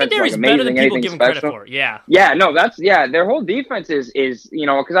don't think defense is like amazing, better than people give credit for. Yeah. Yeah, no, their whole defense is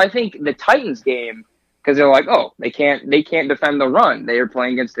because I think the Titans game, because they're like, oh, they can't defend the run. They are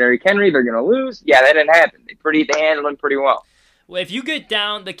playing against Derrick Henry, they're gonna lose. Yeah, that didn't happen. They handled him pretty well. Well, if you get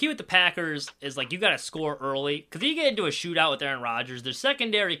down, the key with the Packers is like you got to score early because you get into a shootout with Aaron Rodgers. Their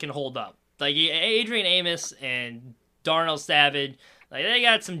secondary can hold up. Like Adrian Amos and Darnell Savage, like they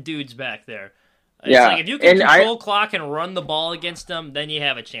got some dudes back there. It's like if you can control clock and run the ball against them, then you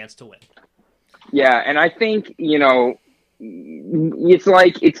have a chance to win. Yeah, and I think, it's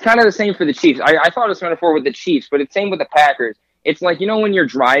kind of the same for the Chiefs. I thought it was metaphor with the Chiefs, but it's same with the Packers. It's like, when you're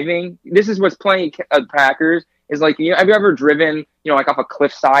driving, this is what's playing Packers, is like, have you ever driven, like off a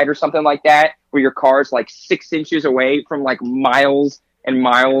cliffside or something like that, where your car's like 6 inches away from like miles and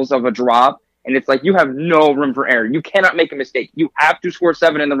miles of a drop? And it's like you have no room for error. You cannot make a mistake. You have to score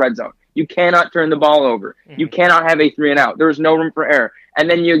 7 in the red zone. You cannot turn the ball over. You cannot have a 3 and out. There is no room for error. And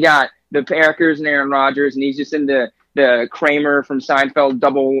then you got the Packers and Aaron Rodgers, and he's just in the Kramer from Seinfeld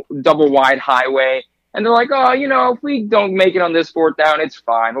double wide highway. And they're like, oh, if we don't make it on this 4th down, it's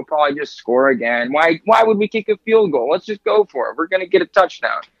fine. We'll probably just score again. Why would we kick a field goal? Let's just go for it. We're going to get a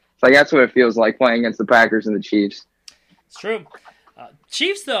touchdown. It's like that's what it feels like playing against the Packers and the Chiefs. It's true.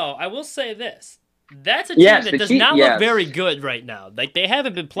 Chiefs, though, I will say this. That's a team that does not look very good right now. Like, they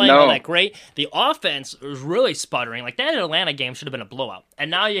haven't been playing all that great. The offense was really sputtering. Like, that Atlanta game should have been a blowout. And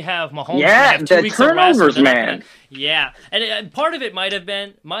now you have Mahomes. Yeah, the turnovers, man. And part of it might have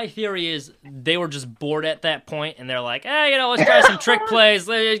been, my theory is they were just bored at that point, and they're like, let's try some trick plays.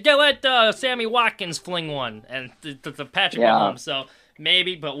 Let Sammy Watkins fling one. And the Patrick Mahomes. So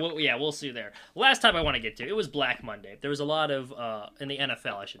maybe, but we'll see there. Last time I want to get to, it was Black Monday. There was a lot of, in the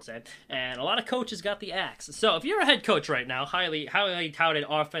NFL, I should say, and a lot of coaches got the axe. So if you're a head coach right now, highly touted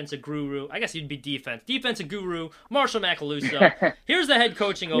offensive guru, I guess you'd be defensive guru, Marshall Macaluso. Here's the head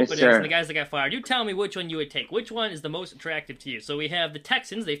coaching openings and the guys that got fired. You tell me which one you would take. Which one is the most attractive to you? So we have the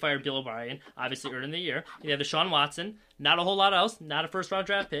Texans. They fired Bill O'Brien, obviously early in the year. You have Deshaun Watson. Not a whole lot else. Not a first-round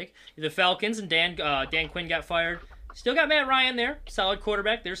draft pick. The Falcons and Dan Quinn got fired. Still got Matt Ryan there, solid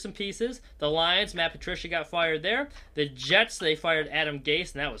quarterback. There's some pieces. The Lions, Matt Patricia got fired there. The Jets, they fired Adam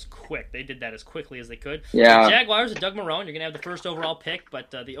Gase, and that was quick. They did that as quickly as they could. Yeah. The Jaguars, Doug Marrone, you're going to have the first overall pick,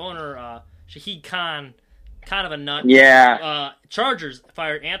 but the owner, Shahid Khan, kind of a nut. Yeah. Chargers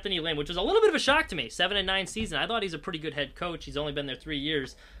fired Anthony Lynn, which was a little bit of a shock to me. 7-9 season. I thought he's a pretty good head coach. He's only been there 3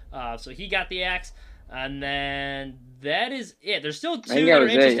 years. So he got the axe. And then that is it. There's still two that are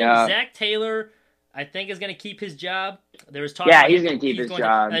interesting. Zach Taylor I think is going to keep his job. There was talk. Yeah, he's going to keep his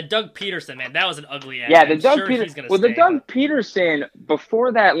job. Doug Peterson, man, that was an ugly end. Yeah, the Doug Peterson. Well, the Doug Peterson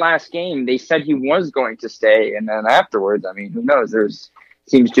before that last game, they said he was going to stay, and then afterwards, I mean, who knows? There's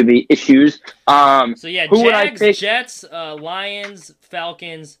seems to be issues. So yeah, Jags, Jets, Lions,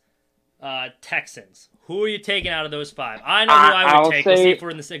 Falcons, Texans. Who are you taking out of those 5? I know who I would take. We'll see if we're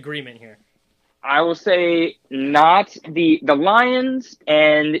in this agreement here. I will say not the Lions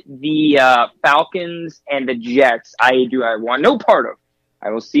and the Falcons and the Jets. I want no part of. I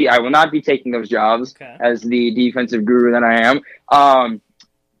will not be taking those jobs as the defensive guru that I am.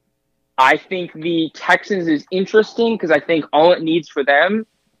 I think the Texans is interesting because I think all it needs for them,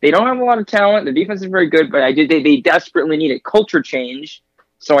 they don't have a lot of talent. The defense is very good, but they desperately need a culture change.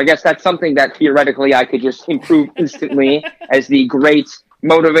 So I guess that's something that theoretically I could just improve instantly as the great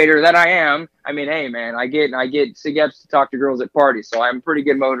motivator that I am. I mean, hey man, I get SIGEPs to talk to girls at parties, so I'm a pretty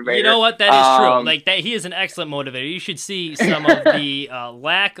good motivator. You know what? That is true. Like that, he is an excellent motivator. You should see some of the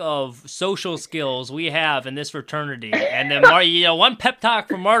lack of social skills we have in this fraternity. And then, one pep talk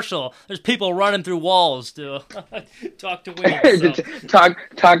from Marshall. There's people running through walls to talk to women. So. talk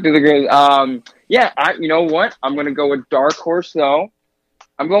to the girls. Yeah, you know what? I'm gonna go with dark horse though.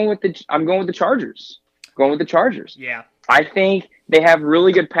 I'm going with the Chargers. Yeah. I think they have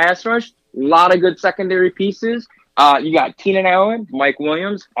really good pass rush, a lot of good secondary pieces. You got Keenan Allen, Mike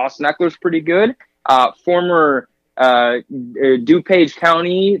Williams, Austin Eckler's pretty good. Former DuPage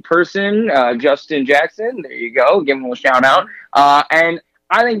County person, Justin Jackson. There you go. Give him a shout out. And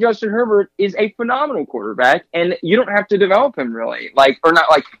I think Justin Herbert is a phenomenal quarterback, and you don't have to develop him really.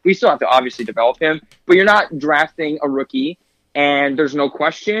 We still have to obviously develop him, but you're not drafting a rookie. And there's no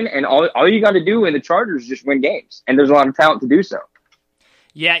question, and all you got to do in the Chargers is just win games, and there's a lot of talent to do so.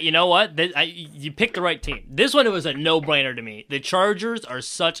 Yeah, you know what? You picked the right team. This one, it was a no-brainer to me. The Chargers are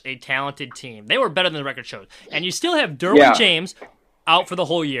such a talented team. They were better than the record showed. And you still have Derwin James out for the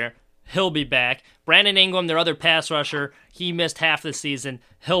whole year. He'll be back. Brandon Ingram, their other pass rusher, he missed half the season.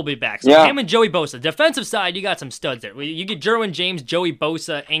 He'll be back. So him and Joey Bosa. Defensive side, you got some studs there. You get Derwin James, Joey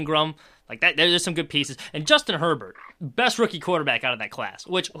Bosa, Ingram. Like that, there's some good pieces. And Justin Herbert, best rookie quarterback out of that class,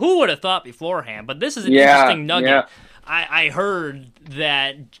 which who would have thought beforehand? But this is an interesting nugget. Yeah. I heard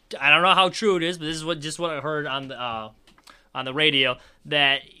that, I don't know how true it is, but this is what I heard on the radio,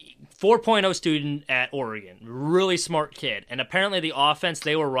 that 4.0 student at Oregon, really smart kid. And apparently the offense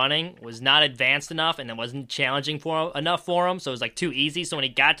they were running was not advanced enough and it wasn't challenging enough for him, so it was like too easy. So when he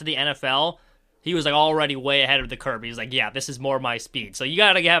got to the NFL, he was like already way ahead of the curve. He was like, yeah, this is more my speed. So you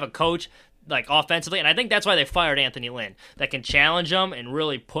got to have a coach like offensively, and I think that's why they fired Anthony Lynn, that can challenge him and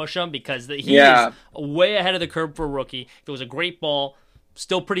really push him because he is way ahead of the curve for a rookie. It was a great ball,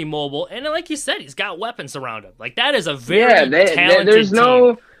 still pretty mobile, and like you said, he's got weapons around him. Like that is a very talented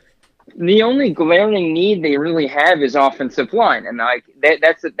team. The only glaring need they really have is offensive line, and like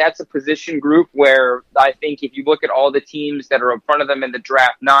that's a position group where I think if you look at all the teams that are in front of them in the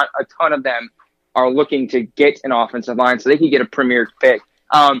draft, not a ton of them are looking to get an offensive line so they can get a premier pick.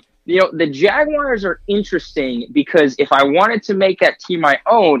 The Jaguars are interesting because if I wanted to make that team my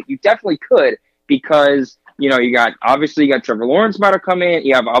own, you definitely could because, you got Trevor Lawrence about to come in.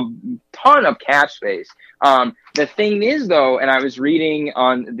 You have a ton of cap space. The thing is, though, and I was reading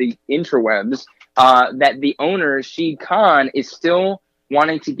on the interwebs, that the owner, Sheed Khan, is still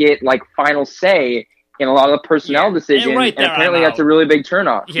wanting to get, final say in a lot of the personnel decisions, and apparently that's a really big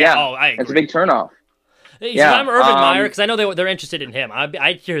turnoff. Yeah, I agree. That's a big turnoff. I'm Urban Meyer because I know they're interested in him.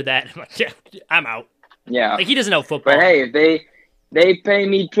 I hear that. I'm like, I'm out. Yeah, he doesn't know football. But hey, if they pay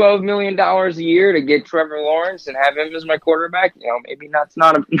me $12 million a year to get Trevor Lawrence and have him as my quarterback, maybe that's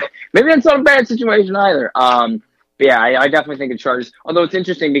not a bad situation either. But yeah, I definitely think it's Chargers. Although it's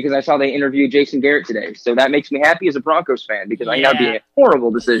interesting because I saw they interviewed Jason Garrett today, so that makes me happy as a Broncos fan because I think that'd be a horrible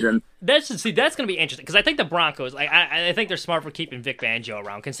decision. That's going to be interesting because I think the Broncos, I think they're smart for keeping Vic Fangio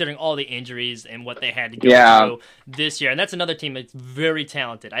around, considering all the injuries and what they had to go through this year. And that's another team that's very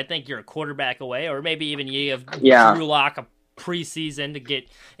talented. I think you're a quarterback away, or maybe even you have Drew Lock a preseason to get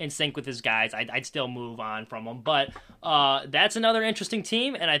in sync with his guys. I'd still move on from them, but that's another interesting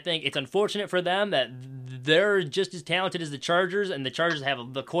team, and I think it's unfortunate for them that they're just as talented as the Chargers, and the Chargers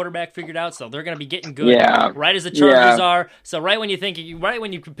have the quarterback figured out, so they're going to be getting good right as the Chargers are. So right when you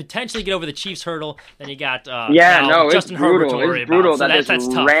could potentially get over the Chiefs hurdle, then you got Justin Herbert to worry about. It's brutal that this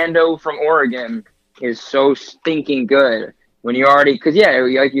rando from Oregon is so stinking good when you already, because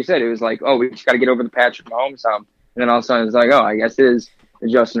like you said, it was like, oh, we just got to get over the Patrick Mahomes hump. And then all of a sudden it's like, oh, I guess it is the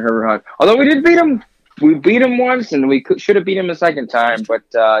Justin Herbert hunt. Although we did beat him. We beat him once, and we should have beat him a second time. But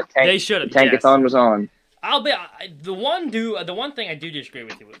Tankathon was on. the one thing I do disagree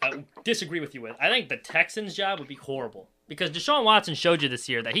with you with. I think the Texans' job would be horrible because Deshaun Watson showed you this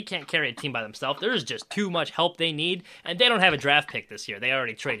year that he can't carry a team by themselves. There's just too much help they need, and they don't have a draft pick this year. They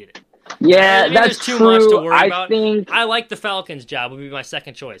already traded it. Yeah, that's too true. much to worry about. Think I like the Falcons' job. Would be my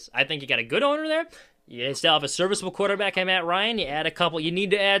second choice. I think you got a good owner there. You still have a serviceable quarterback in Matt Ryan. You add a couple. You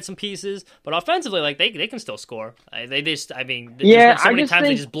need to add some pieces, but offensively, like they can still score. There's been so many times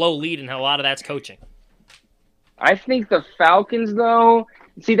they just blow lead, and a lot of that's coaching. I think the Falcons, though,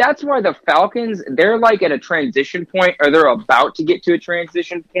 see, that's why the Falcons, they're like at a transition point, or they're about to get to a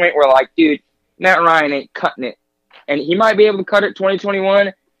transition point where, like, dude, Matt Ryan ain't cutting it. And he might be able to cut it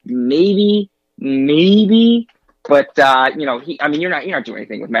 2021, maybe, but you're not doing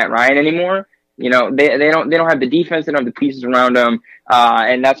anything with Matt Ryan anymore. They don't have the defense, they don't have the pieces around them,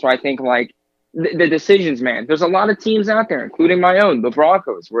 and that's why I think, like, the decisions, man. There's a lot of teams out there, including my own, the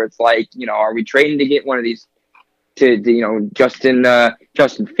Broncos, where it's like, are we trading to get one of these? To Justin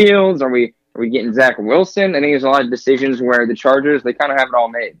Fields? Are we getting Zach Wilson? I think there's a lot of decisions where the Chargers, they kind of have it all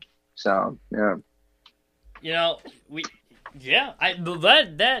made. So yeah.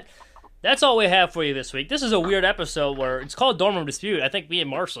 That's all we have for you this week. This is a weird episode where it's called Dorm Room Dispute. I think me and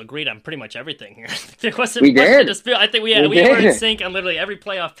Marshall agreed on pretty much everything here. There wasn't much to dispute. I think we were in sync on literally every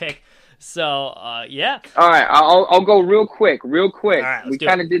playoff pick. So, yeah. All right, I'll go real quick. All right, we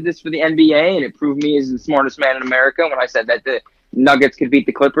kind of did this for the NBA, and it proved me as the smartest man in America when I said that the Nuggets could beat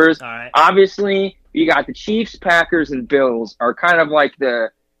the Clippers. All right. Obviously, you got the Chiefs, Packers, and Bills are kind of like the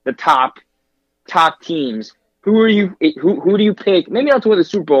top teams. Who do you pick? Maybe not to win the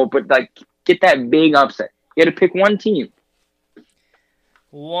Super Bowl, but like get that big upset. You had to pick one team.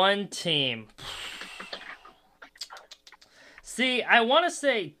 One team. See, I want to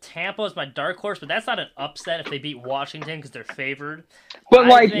say Tampa is my dark horse, but that's not an upset if they beat Washington because they're favored. But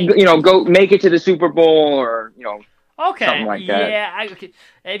go make it to the Super Bowl or something like that. Yeah,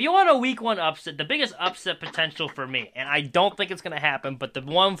 if you want a week one upset, the biggest upset potential for me, and I don't think it's going to happen, but the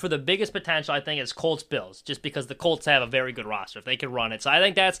one for the biggest potential, I think, is Colts-Bills, just because the Colts have a very good roster if they can run it. So I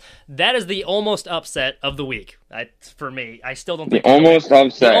think that is the almost upset of the week for me. I still don't think... The almost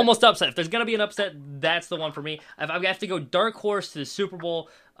upset. If there's going to be an upset, that's the one for me. If I have to go dark horse to the Super Bowl,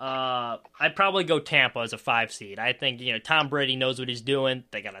 I'd probably go Tampa as a 5 seed. I think Tom Brady knows what he's doing.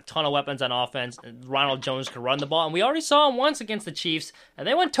 They got a ton of weapons on offense. And Ronald Jones can run the ball, and we already saw him once against the Chiefs, and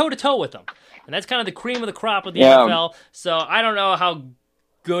they went toe to toe with them. And that's kind of the cream of the crop of the NFL. So I don't know how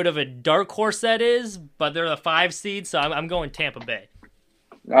good of a dark horse that is, but they're the 5 seed, so I'm going Tampa Bay.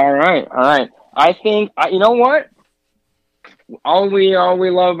 All right. I think you know what? All we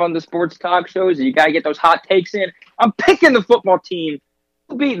love on the sports talk shows is you got to get those hot takes in. I'm picking the football team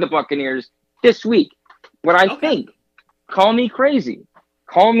to beat the Buccaneers this week. What I think, call me crazy.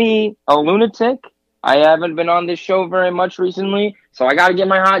 Call me a lunatic. I haven't been on this show very much recently, so I got to get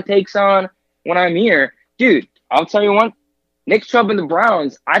my hot takes on when I'm here. Dude, I'll tell you what, Nick Chubb and the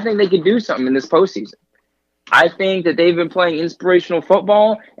Browns, I think they could do something in this postseason. I think that they've been playing inspirational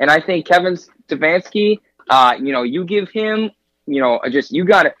football, and I think Kevin Stefanski, you give him,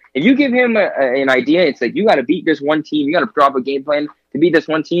 if you give him an idea, it's like you got to beat this one team. You got to drop a game plan to beat this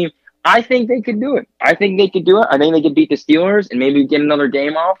one team. I think they could do it. I think they could beat the Steelers and maybe get another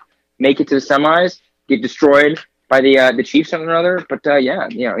game off, make it to the semis, get destroyed by the Chiefs or another. But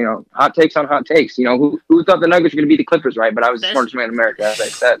hot takes on hot takes. Who thought the Nuggets were going to beat the Clippers, right? But I was the smartest man in America, as I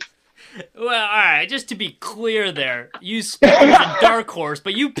said. Well, all right, just to be clear there, you spoke a dark horse,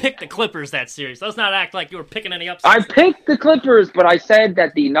 but you picked the Clippers that series. Let's not act like you were picking any upsets. I picked the Clippers, but I said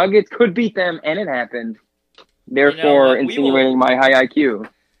that the Nuggets could beat them, and it happened. Therefore, insinuating my high IQ.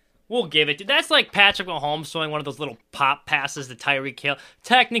 We'll give it to that's like Patrick Mahomes throwing one of those little pop passes to Tyreek Hill.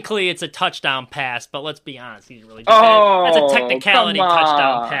 Technically, it's a touchdown pass, but let's be honest, he's really that's a technicality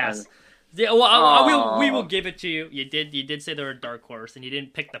touchdown pass. Yeah, well, we will give it to you. You did say they were a dark horse, and you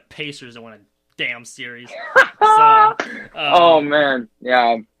didn't pick the Pacers to win a damn series. Oh man,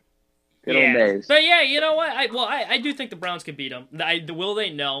 yeah. Good old days. But yeah, you know what? I do think the Browns can beat them. Will they?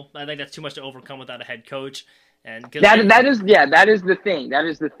 No. I think that's too much to overcome without a head coach. And that is the thing. That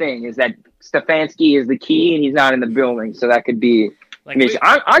is the thing is that Stefanski is the key, and he's not in the building, so that could be.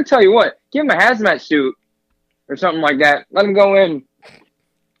 I tell you what, give him a hazmat suit or something like that. Let him go in.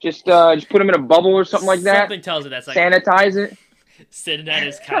 Just put him in a bubble or something like that. Something tells you that's like sanitize it. Sitting at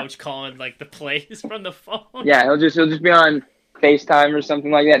his couch calling like the plays from the phone. Yeah, he'll just be on FaceTime or something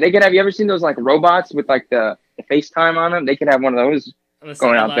like that. They could have. You ever seen those like robots with like the FaceTime on them? They could have one of those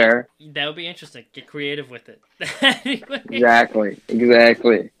going out there. That would be interesting. Get creative with it. Anyway,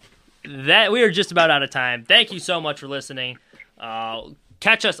 exactly. That we are just about out of time. Thank you so much for listening.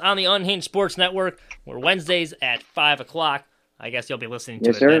 catch us on the Unhinged Sports Network. We're Wednesdays at 5 o'clock. I guess you'll be listening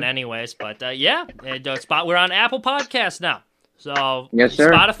to it then anyways. But, we're on Apple Podcasts now. So, yes,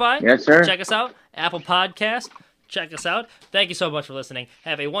 sir. Spotify, yes, sir. Check us out. Apple Podcast, check us out. Thank you so much for listening.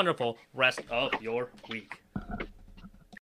 Have a wonderful rest of your week.